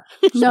anymore.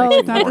 No,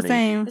 it's not the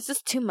same. This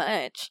is too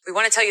much. We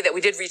want to tell you that we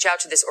did reach out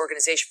to this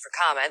organization for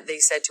comment. They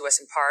said to us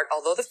in part,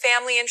 although the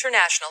Family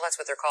International, that's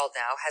what they're called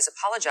now, has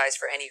apologized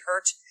for any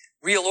hurt,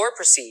 real or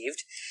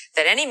perceived,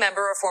 that any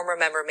member or former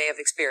member may have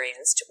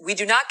experienced, we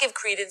do not give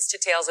credence to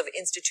tales of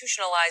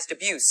institutionalized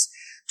abuse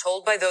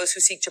told by those who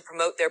seek to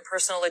promote their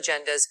personal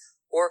agendas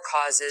or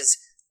causes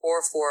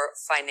or for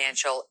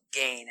financial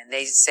gain. And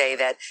they say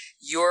that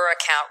your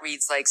account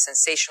reads like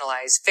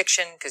sensationalized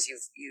fiction because you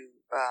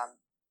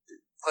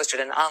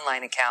posted an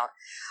online account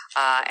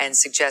and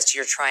suggest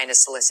you're trying to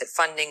solicit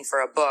funding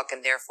for a book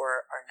and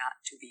therefore are not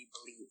to be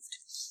believed.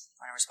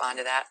 Want to respond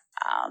to that?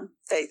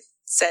 They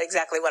said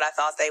exactly what I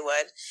thought they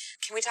would.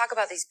 Can we talk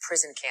about these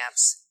prison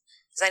camps?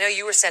 Because I know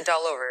you were sent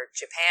all over,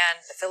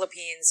 Japan, the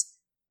Philippines.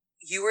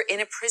 You were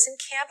in a prison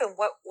camp, and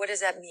what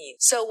does that mean?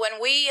 So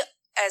when we,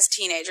 as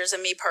teenagers,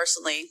 and me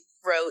personally,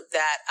 wrote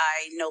that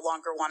I no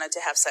longer wanted to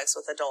have sex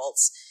with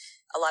adults,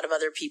 a lot of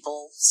other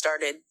people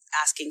started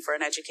asking for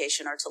an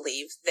education or to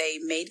leave. They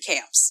made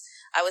camps.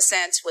 I was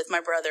sent with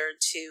my brother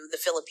to the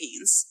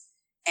Philippines,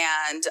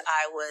 and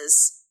I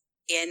was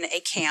in a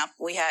camp.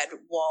 We had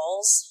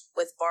walls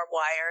with barbed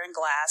wire and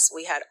glass.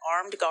 We had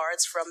armed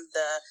guards from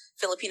the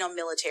Filipino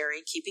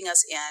military keeping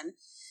us in.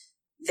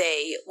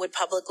 They would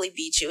publicly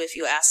beat you if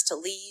you asked to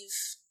leave.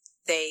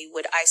 They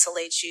would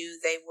isolate you.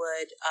 They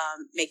would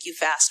make you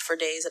fast for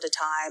days at a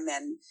time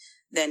and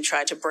then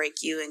try to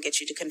break you and get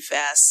you to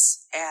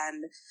confess.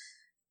 And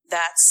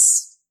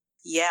that's,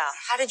 yeah.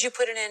 How did you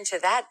put an end to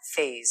that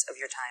phase of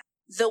your time?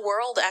 The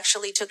world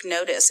actually took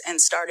notice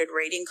and started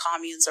raiding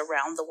communes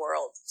around the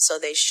world. So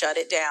they shut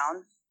it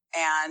down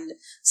and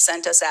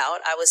sent us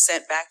out. I was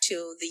sent back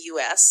to the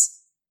U.S.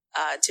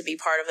 To be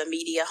part of a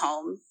media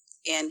home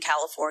in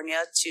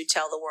California to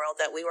tell the world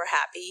that we were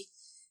happy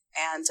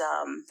and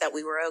that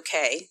we were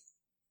okay.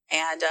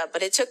 And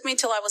but it took me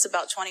till I was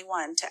about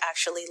 21 to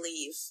actually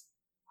leave.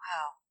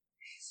 Wow.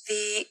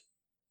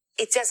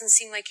 It doesn't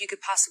seem like you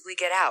could possibly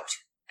get out.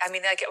 I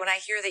mean, like when I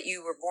hear that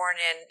you were born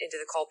into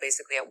the cult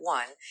basically at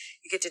 1,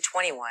 you get to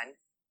 21.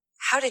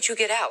 How did you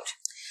get out?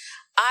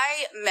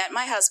 I met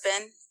my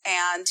husband,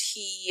 and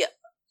he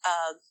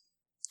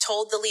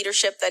told the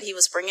leadership that he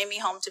was bringing me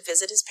home to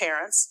visit his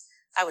parents.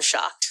 I was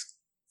shocked.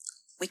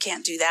 We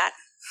can't do that.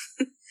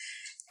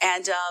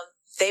 And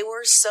they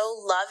were so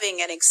loving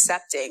and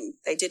accepting.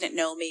 They didn't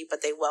know me,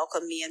 but they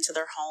welcomed me into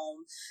their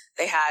home.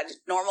 They had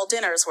normal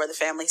dinners where the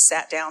family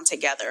sat down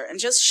together and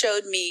just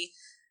showed me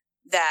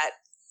that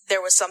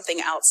there was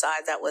something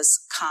outside that was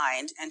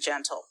kind and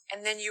gentle.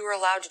 And then you were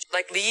allowed to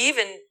leave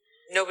and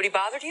nobody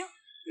bothered you?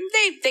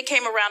 They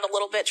came around a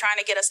little bit trying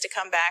to get us to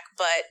come back,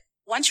 but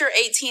once you're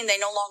 18, they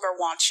no longer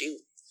want you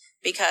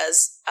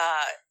because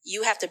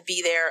you have to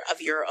be there of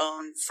your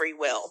own free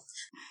will.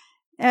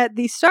 At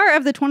the start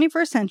of the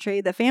 21st century,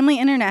 the Family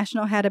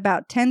International had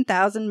about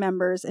 10,000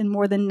 members in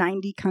more than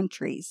 90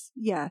 countries.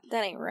 Yeah.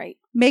 That ain't right.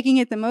 Making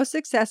it the most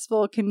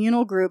successful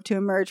communal group to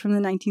emerge from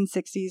the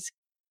 1960s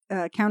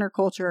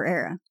counterculture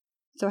era.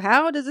 So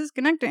how does this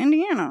connect to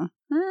Indiana?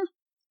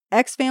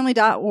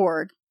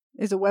 Xfamily.org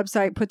is a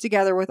website put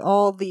together with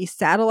all the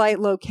satellite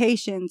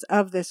locations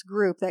of this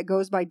group that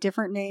goes by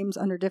different names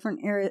under different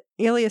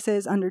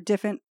aliases under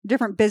different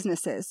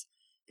businesses.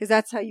 Because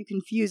that's how you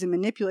confuse and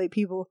manipulate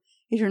people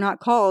if you're not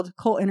called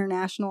Cult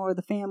International or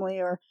the Family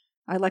or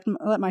I let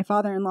my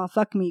father-in-law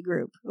fuck me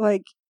group.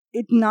 Like,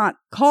 it's not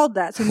called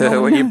that. So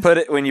no when you put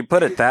it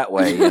that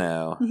way, you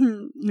know.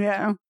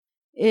 Yeah.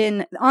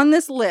 On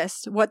this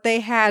list, what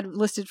they had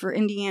listed for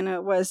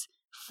Indiana was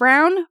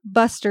Frown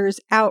Busters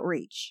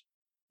Outreach,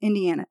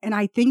 Indiana. And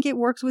I think it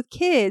works with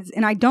kids,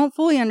 and I don't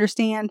fully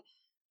understand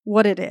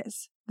what it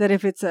is. That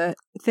if it's a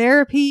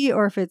therapy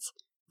or if it's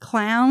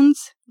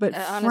clowns, but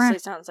it honestly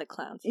sounds like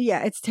clowns.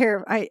 Yeah, it's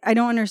terrible. I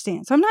don't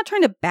understand. So I'm not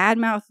trying to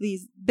badmouth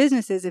these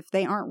businesses if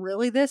they aren't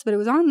really this, but it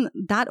was on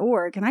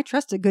 .org, and I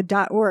trust a good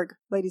 .org,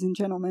 ladies and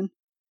gentlemen.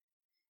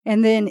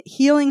 And then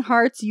Healing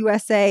Hearts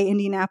USA,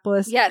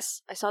 Indianapolis.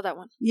 Yes, I saw that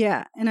one.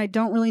 Yeah, and I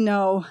don't really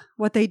know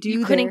what they do.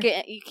 You can't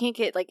get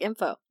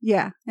info.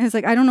 Yeah, and it's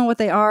I don't know what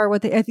they are.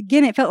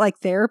 Again, it felt like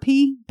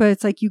therapy, but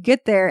it's you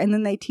get there and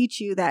then they teach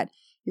you that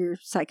your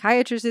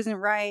psychiatrist isn't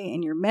right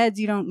and your meds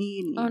you don't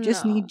need and you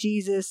just need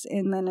Jesus,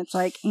 and then it's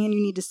and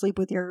you need to sleep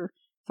with your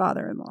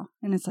father-in-law,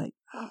 and it's oh,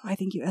 I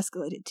think you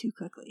escalated too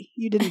quickly.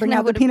 You didn't bring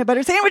out the peanut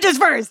butter sandwiches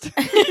first.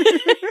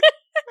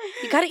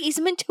 You got to ease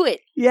them into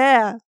it.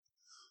 Yeah.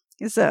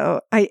 So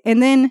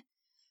and then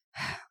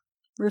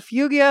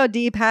Refugio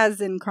di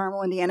Paz in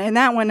Carmel, Indiana, and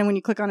that one, and when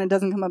you click on it,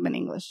 doesn't come up in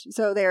English.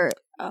 So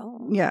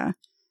yeah.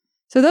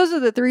 So those are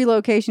the 3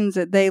 locations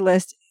that they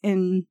list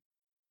in.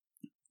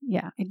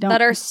 Yeah,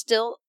 that are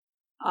still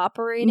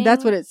operating.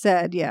 That's what it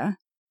said. Yeah,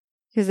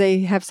 because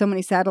they have so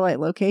many satellite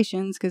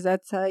locations. Because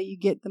that's how you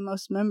get the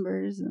most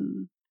members,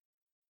 and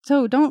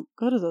so don't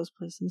go to those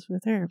places for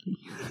therapy.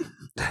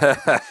 Go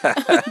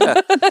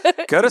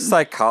to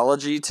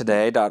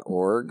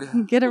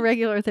psychologytoday.org. Get a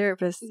regular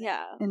therapist.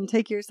 Yeah, and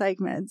take your psych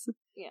meds.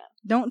 Yeah,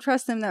 don't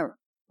trust them that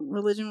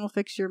religion will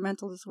fix your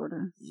mental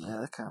disorder. Yeah,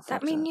 that kind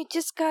of. You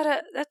just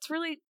gotta. That's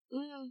really.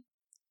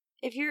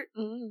 If you're,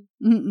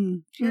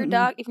 if you're if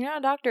you're not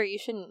a doctor, you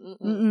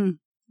shouldn't.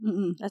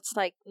 That's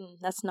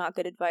that's not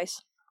good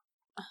advice.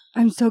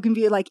 I'm so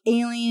confused.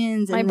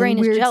 Aliens. My brain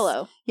is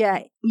jello.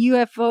 Yeah,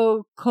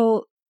 UFO,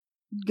 cult,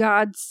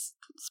 God's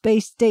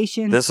space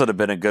station. This would have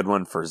been a good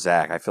one for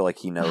Zach. I feel like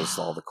he knows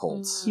all the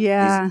cults.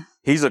 Yeah,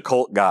 he's a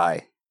cult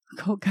guy.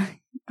 Cult guy.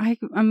 I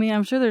mean,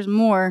 I'm sure there's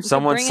more.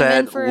 Someone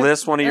said,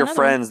 list one of your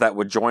friends that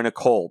would join a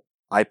cult.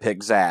 I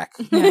pick Zach.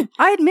 Yeah.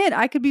 I admit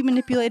I could be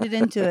manipulated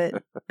into it.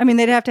 I mean,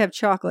 they'd have to have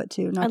chocolate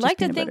too. I'd like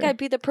to think I'd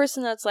be the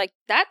person that's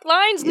that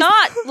line's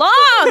not long.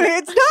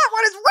 It's not.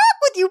 What is wrong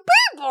with you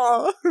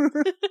people?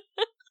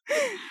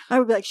 I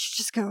would be shh,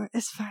 just go.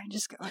 It's fine.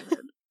 Just go.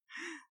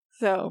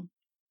 So,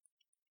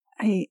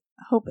 I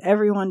hope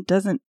everyone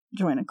doesn't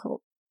join a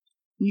cult.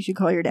 You should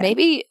call your dad.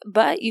 Maybe,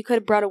 but you could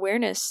have brought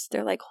awareness.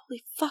 They're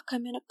holy fuck,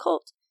 I'm in a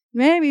cult.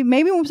 Maybe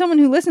someone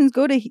who listens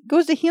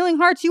goes to Healing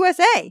Hearts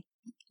USA.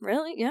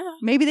 Really? Yeah.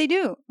 Maybe they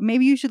do.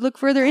 Maybe you should look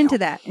further into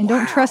that and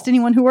don't trust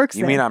anyone who works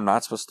there. You mean I'm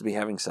not supposed to be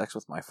having sex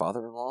with my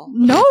father-in-law?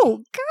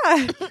 No.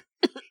 God.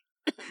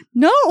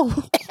 No.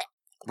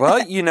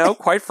 Well,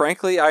 quite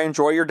frankly, I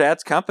enjoy your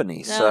dad's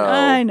company. So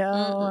I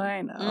know.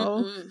 I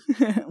know.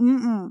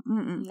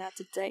 Not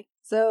today.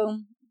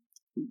 So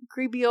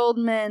creepy old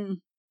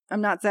men.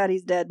 I'm not sad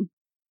he's dead.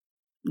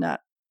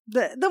 Not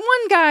the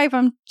one guy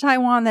from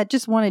Taiwan that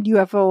just wanted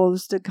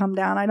UFOs to come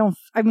down. I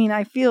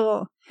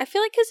feel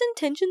like his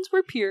intentions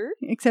were pure.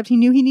 Except he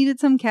knew he needed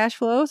some cash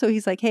flow, so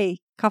he's like, hey,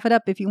 cough it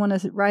up if you want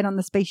to ride on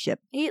the spaceship.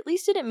 He at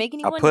least didn't make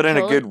anyone I'll put in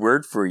a good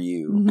word for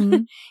you.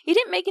 Mm-hmm. He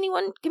didn't make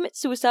anyone commit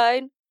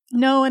suicide.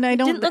 No, and I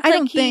don't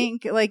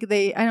think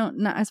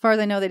as far as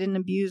I know, they didn't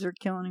abuse or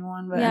kill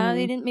anyone. But yeah,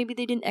 maybe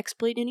they didn't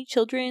exploit any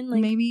children.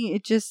 Like, maybe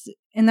it just,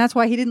 and that's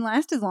why he didn't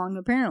last as long,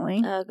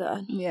 apparently. Oh,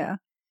 God. Yeah.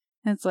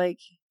 And it's like,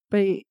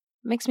 but it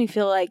makes me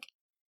feel like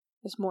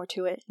there's more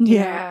to it.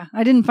 Yeah.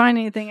 I didn't find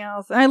anything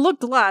else. I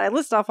looked a lot. I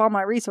listed off all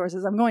my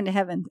resources. I'm going to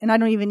heaven, and I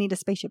don't even need a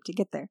spaceship to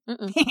get there.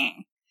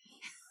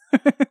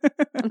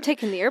 I'm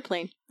taking the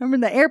airplane.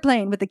 Remember the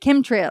airplane with the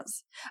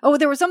chemtrails. Oh,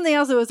 there was something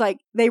else that was like,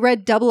 they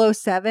read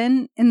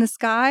 007 in the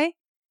sky,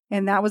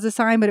 and that was a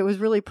sign, but it was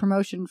really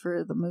promotion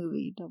for the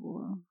movie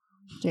 00.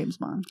 James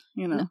Bond,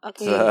 you know.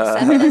 Okay,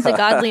 7 is a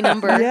godly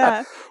number.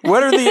 Yeah.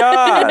 What are the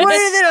odds? What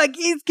are they like?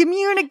 He's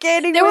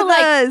communicating they with were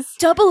like, us.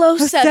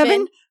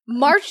 007,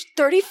 March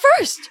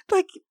 31st.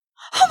 Like,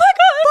 oh my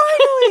God,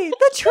 finally,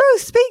 the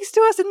truth speaks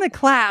to us in the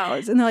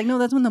clouds. And they're like, no,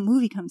 that's when the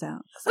movie comes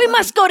out. We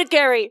must go to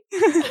Gary.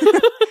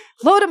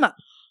 Load him up.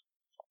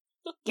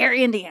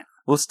 Gary, Indiana.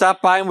 We'll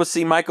stop by and we'll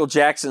see Michael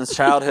Jackson's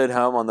childhood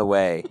home on the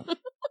way.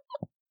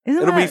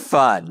 It'll be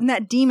fun. In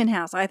that demon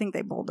house, I think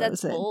they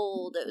bulldozed it. That's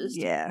bulldozed.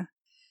 Yeah.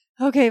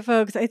 Okay,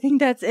 folks, I think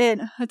that's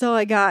it. That's all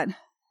I got.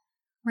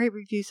 Rate,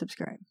 review,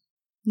 subscribe.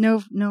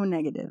 No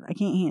negative. I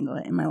can't handle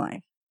it in my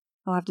life.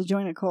 I'll have to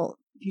join a cult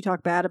if you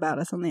talk bad about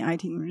us on the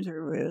iTunes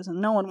reviews,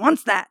 and no one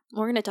wants that.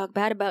 We're going to talk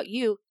bad about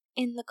you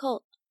in the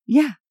cult.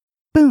 Yeah.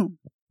 Boom.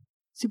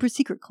 Super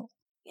secret cult.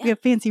 Yeah. We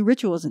have fancy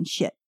rituals and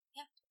shit.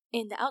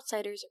 Yeah. And the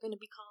outsiders are going to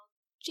be called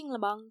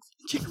Jinglabongs.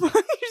 You're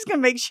just going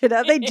to make shit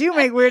up. They do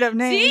make weird up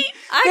names. See?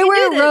 I they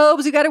wear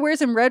robes. You got to wear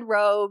some red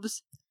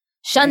robes.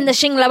 Shun the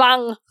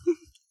Shinglabong.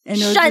 And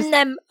shun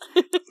them.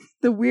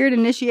 The weird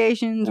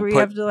initiations where you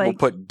have to like...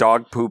 We'll put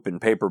dog poop in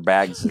paper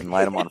bags and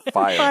light them on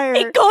fire.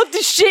 They called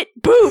the shit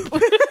poop.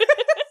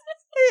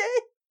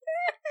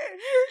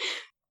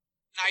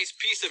 Nice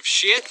piece of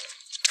shit.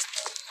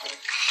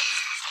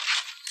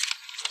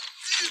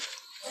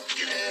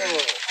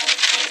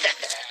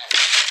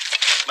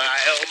 My,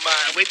 oh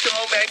my. Wait till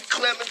old man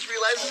Clemens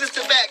realizes it's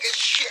a bag of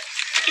shit.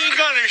 He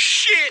gonna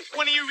shit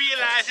when he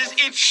realizes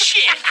it's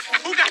shit.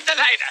 Who got the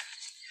lighter?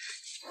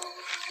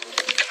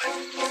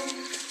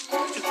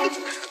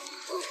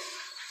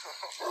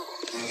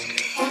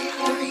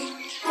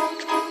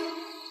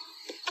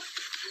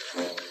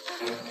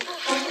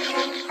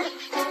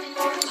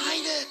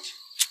 Light it.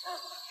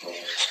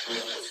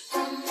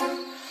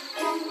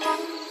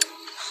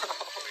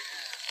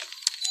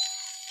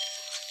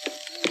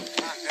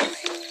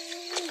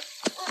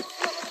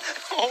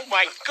 Oh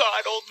my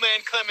God, old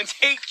man Clemens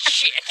hates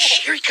shit.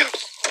 Here he comes.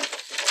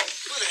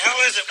 Who the hell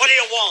is it? What do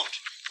you want?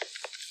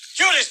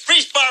 Judas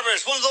Priest Barber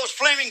is one of those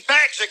flaming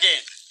bags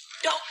again.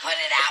 Don't put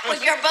it out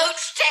with your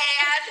boots,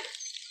 Tad.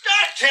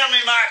 Don't tell me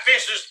my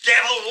business,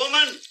 devil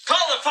woman.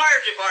 Call the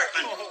fire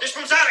department. This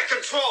one's out of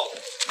control.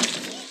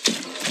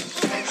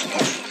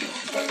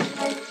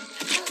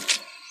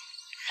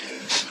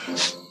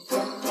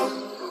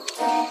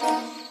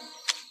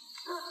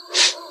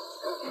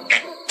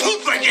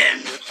 Poop again.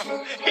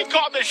 He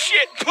called the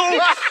shit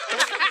poop.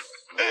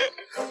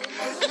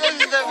 This is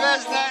the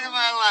best night of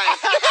my life.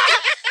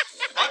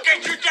 I'll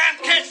get you damn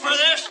kids for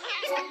this.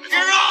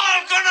 You're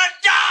all gonna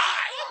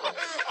die.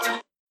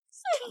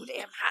 So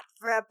damn hot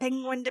for a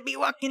penguin to be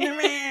walking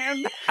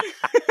around.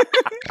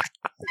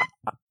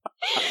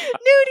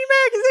 Nudie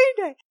Magazine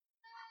Day.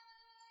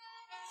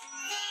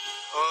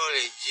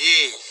 Holy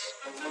jeez.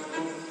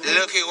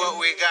 Look at what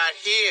we got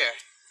here.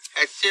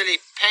 That silly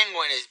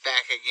penguin is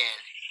back again.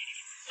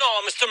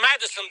 No, Mr.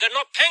 Madison, they're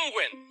not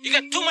penguin. You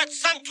got too much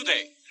sun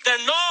today.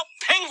 They're not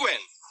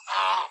penguin.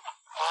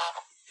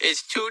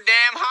 It's too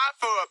damn hot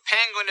for a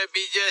penguin to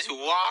be just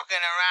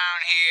walking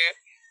around here.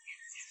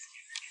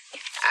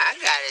 I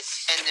gotta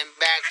send them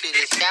back to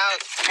the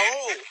South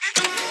Pole.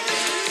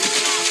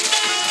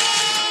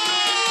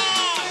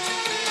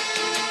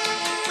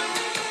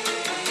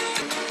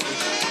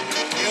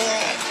 You're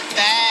a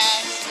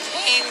bad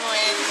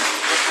penguin.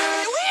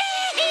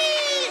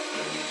 Whee!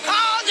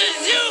 Call the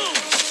zoo!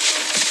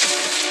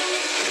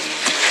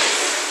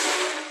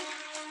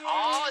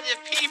 All the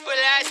people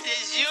at the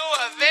zoo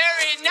are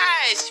very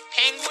nice,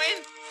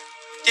 penguin.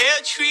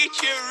 They'll treat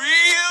you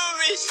real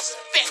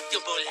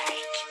respectable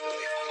like.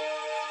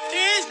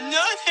 There's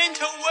nothing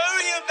to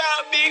worry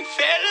about, big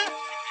fella.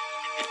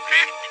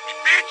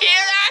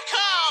 Here I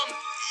come.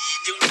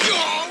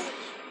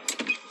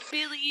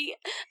 Billy,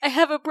 I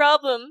have a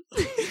problem.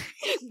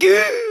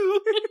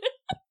 Goo!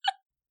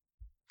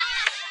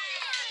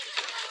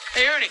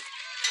 Hey, Ernie.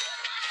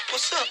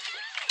 What's up?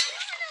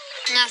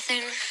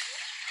 Nothing.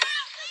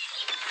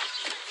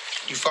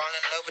 You fall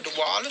in love with the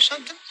wall or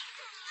something?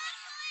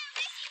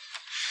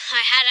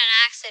 I had an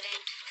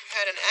accident. You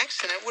had an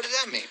accident? What does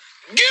that mean?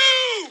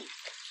 Goo!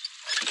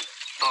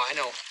 Oh, I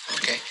know.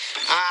 Okay.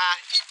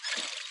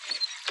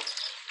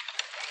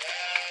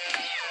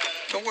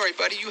 Don't worry,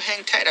 buddy. You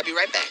hang tight. I'll be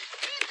right back.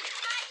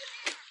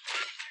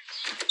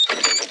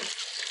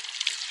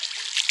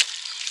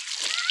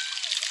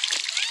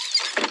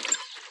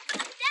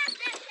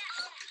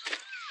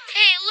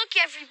 Hey, look,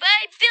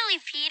 everybody. Billy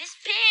peed his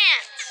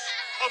pants.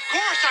 Of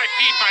course I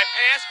peed my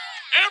pants.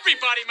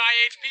 Everybody my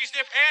age pees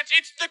their pants.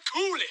 It's the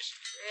coolest.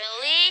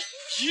 Really?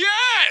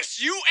 Yes,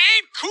 you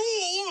ain't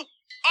cool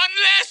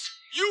unless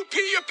you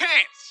pee your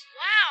pants.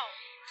 Wow.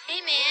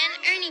 Hey, man,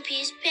 Ernie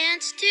pees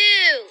pants,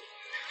 too.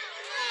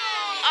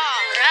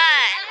 All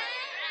right.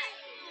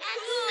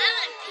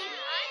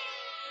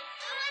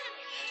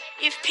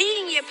 If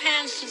peeing your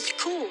pants is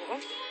cool,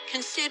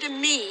 consider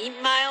me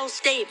Miles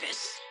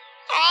Davis.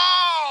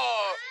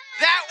 Oh,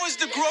 that was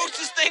the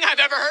grossest thing I've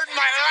ever heard in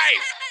my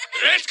life.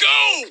 Let's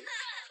go.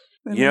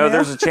 You know,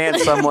 there's a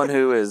chance someone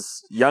who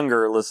is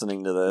younger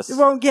listening to this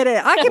won't get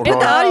it. I can put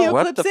the audio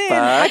clips in. Fuck?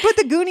 I put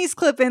the Goonies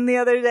clip in the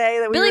other day.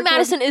 That we Billy recorded.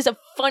 Madison is a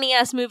funny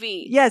ass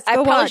movie. Yes, I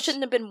go probably watch.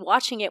 shouldn't have been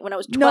watching it when I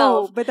was 12.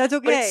 No, but that's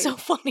okay. But it's so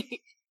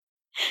funny.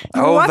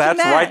 You were Oh, watching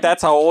that's that. right.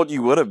 That's how old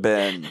you would have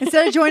been.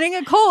 Instead of joining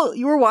a cult,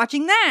 you were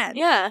watching that.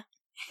 Yeah.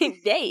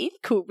 Dave,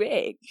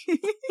 correct.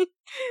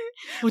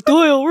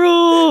 Doyle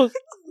rules.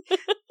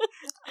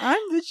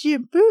 I'm the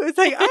shampoo. It's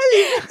like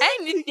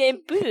I'm the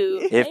shampoo.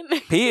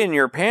 If peeing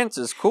your pants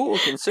is cool,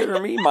 consider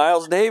me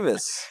Miles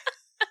Davis.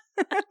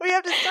 We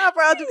have to stop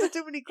or I'll have to put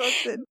too many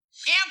clips in.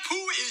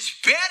 Shampoo is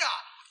better.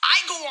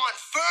 I go on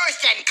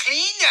first and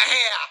clean the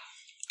hair.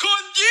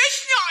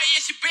 Conditioner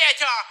is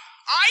better.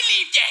 I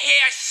leave the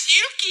hair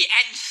silky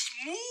and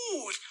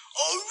smooth.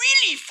 Oh,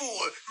 really,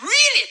 fool?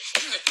 Really?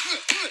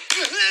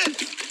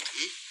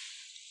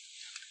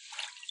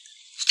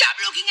 Stop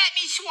looking at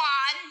me,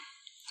 Swan.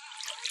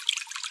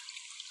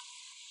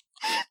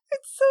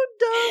 It's so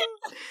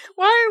dumb.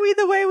 Why are we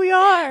the way we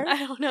are?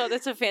 I don't know.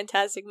 That's a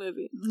fantastic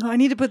movie. No, I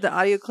need to put the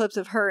audio clips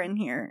of her in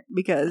here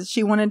because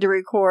she wanted to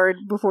record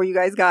before you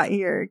guys got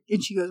here.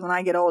 And she goes, when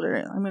I get older,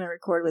 I'm going to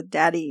record with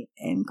Daddy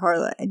and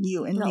Carla and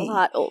you and me. A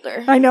lot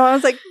older. I know. I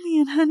was like,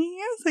 man, honey.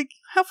 I was like,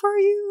 how far are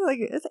you? Like,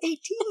 it's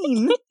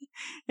 18.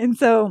 And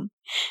so.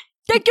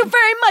 Thank you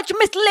very much,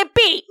 Miss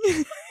Lippy.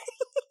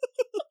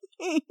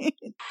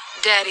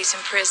 Daddy's in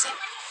prison,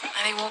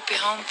 and he won't be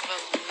home for a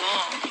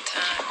long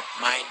time.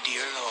 My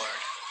dear Lord.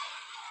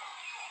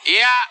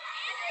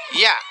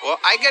 Yeah. Well,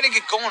 I gotta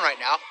get going right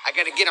now. I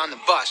gotta get on the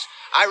bus.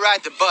 I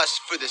ride the bus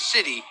for the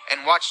city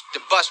and watch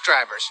the bus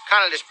drivers.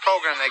 Kind of this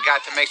program they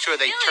got to make sure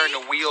they turn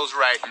the wheels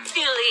right. And...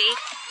 Billy,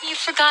 you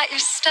forgot your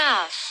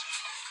stuff.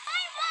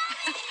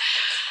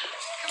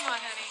 Come on,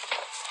 honey.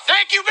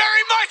 Thank you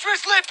very much,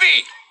 Miss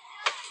Lippy.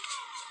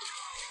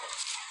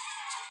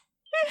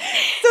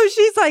 So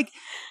she's like,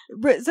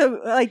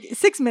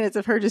 6 minutes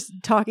of her just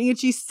talking, and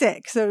she's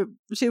sick. So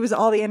she was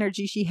all the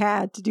energy she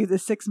had to do the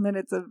 6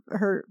 minutes of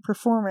her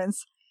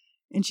performance.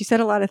 And she said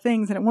a lot of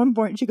things. And at one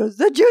point, she goes,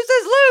 "The juice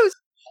is loose."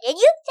 The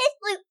juice is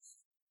loose.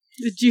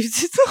 The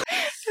juice is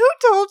loose. Who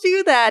told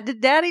you that? Did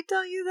Daddy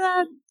tell you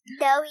that?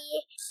 No,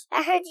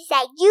 I heard you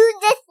say,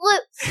 "Juice is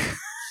loose."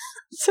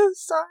 I'm so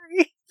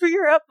sorry for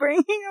your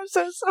upbringing. I'm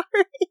so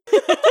sorry.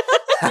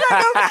 I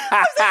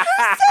was like,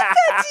 who said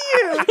that to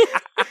you?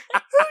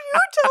 Who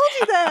told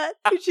you that?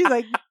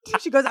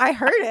 And she goes, I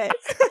heard it.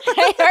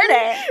 I heard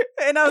it.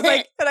 And I was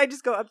like, and I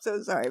just go, I'm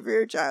so sorry for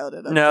your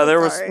childhood.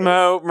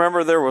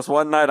 Remember there was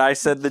one night I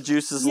said the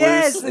juice is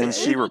loose and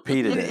she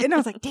repeated it. And I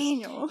was like,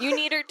 Daniel. You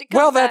need her to come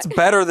Well, back. that's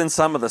better than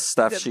some of the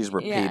stuff she's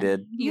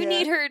repeated. You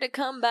need her to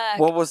come back.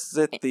 What was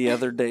it the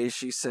other day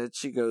she said?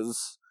 She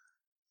goes,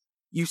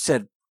 you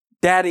said,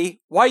 Daddy,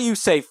 why you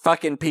say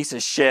fucking piece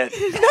of shit?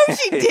 No,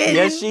 she didn't.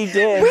 Yes, she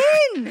did.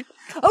 When?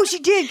 Oh, she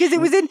did, because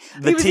it was in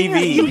the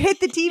TV. You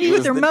hit the TV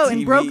with the remote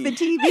and broke the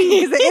TV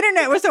because the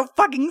internet was so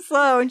fucking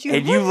slow. And she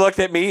was you looked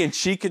at me and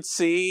she could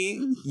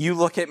see you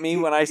look at me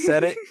when I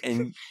said it,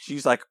 and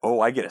she's like, "Oh,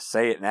 I get to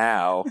say it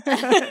now."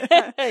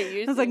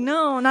 I was like,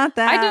 "No, not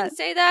that." I didn't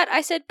say that.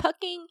 I said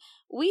pucking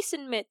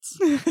Wiesenmitz.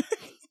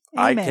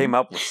 I came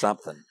up with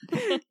something.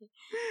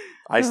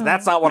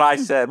 That's not what I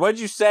said. What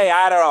did you say?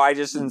 I don't know. I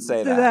just didn't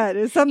say that.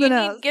 It's something you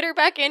else. Need, get her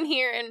back in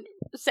here and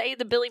say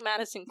the Billy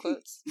Madison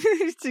quotes.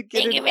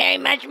 Thank you very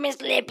much,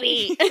 Miss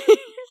Lippy.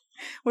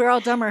 We're all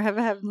dumber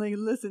haven't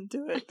listened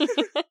to it.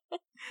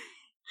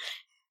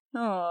 Aww.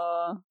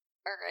 All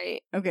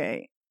right.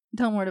 Okay.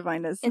 Tell them where to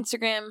find us.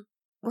 Instagram.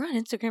 We're on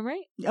Instagram,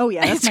 right? Oh,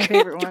 yeah. That's my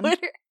favorite one.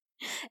 Twitter.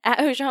 At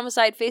Hoosier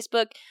Homicide.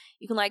 Facebook.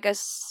 You can like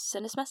us.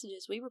 Send us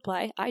messages. We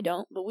reply. I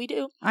don't, but we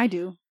do. I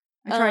do.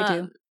 I try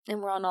to. And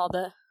we're on all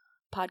the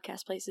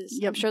podcast places.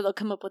 Yep. I'm sure they'll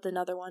come up with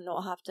another one that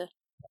I'll have to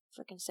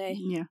freaking say.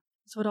 Yeah.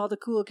 That's what all the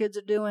cool kids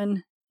are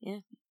doing. Yeah.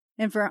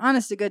 And for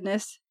honest to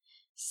goodness,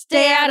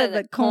 stay out of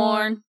the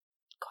corn.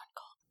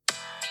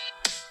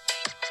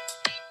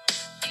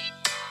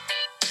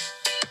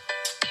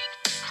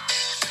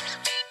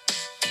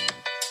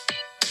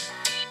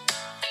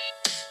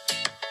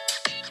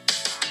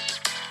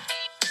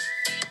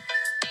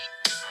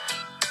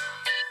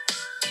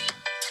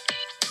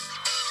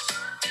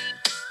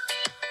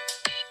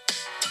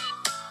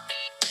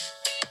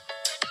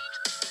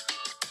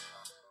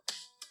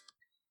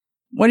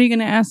 What are you going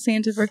to ask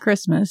Santa for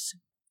Christmas?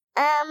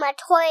 A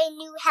toy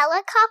new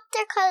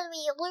helicopter because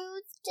we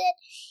lost it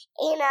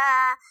in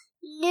a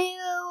new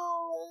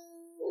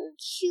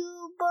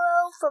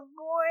shoebox for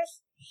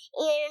Boris,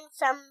 and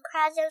some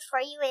presents for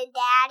you and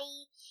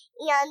Daddy,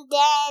 and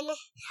then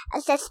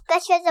as a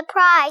special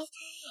surprise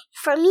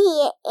for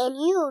me and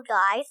you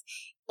guys,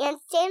 and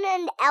Santa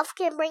and the elf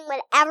can bring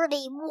whatever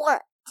they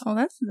want. Oh,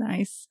 that's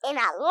nice. And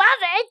I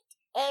love it,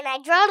 and I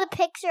draw the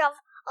picture of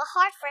a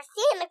heart for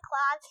Santa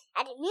Claus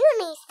at the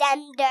Muni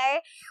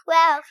Center.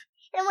 Well,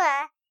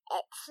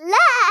 it's 11,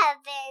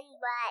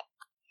 but,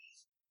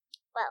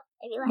 well,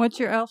 if you like. What's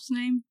your elf's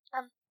name?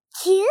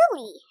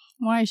 Chili.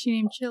 Why is she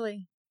named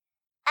Chili?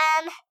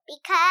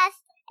 Because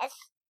it's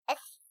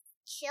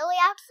chilly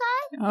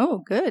outside.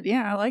 Oh, good.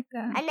 Yeah, I like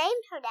that. I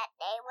named her that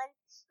day when I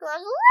was a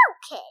little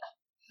kid.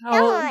 How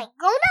Now old? I'm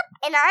grown up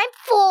and I'm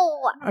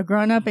 4. A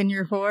grown up and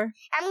you're 4?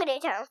 I'm going to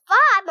turn 5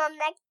 on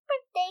next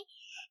birthday.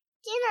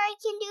 Then I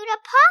can do the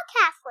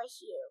podcast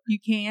with you. You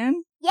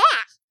can?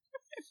 Yeah.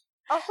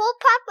 A whole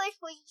podcast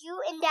with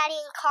you and Daddy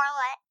and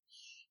Carla.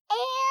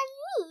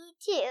 And me,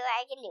 too.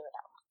 I can do it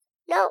all.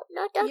 No,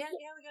 don't. Yeah,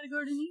 we got to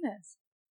go to Nina's.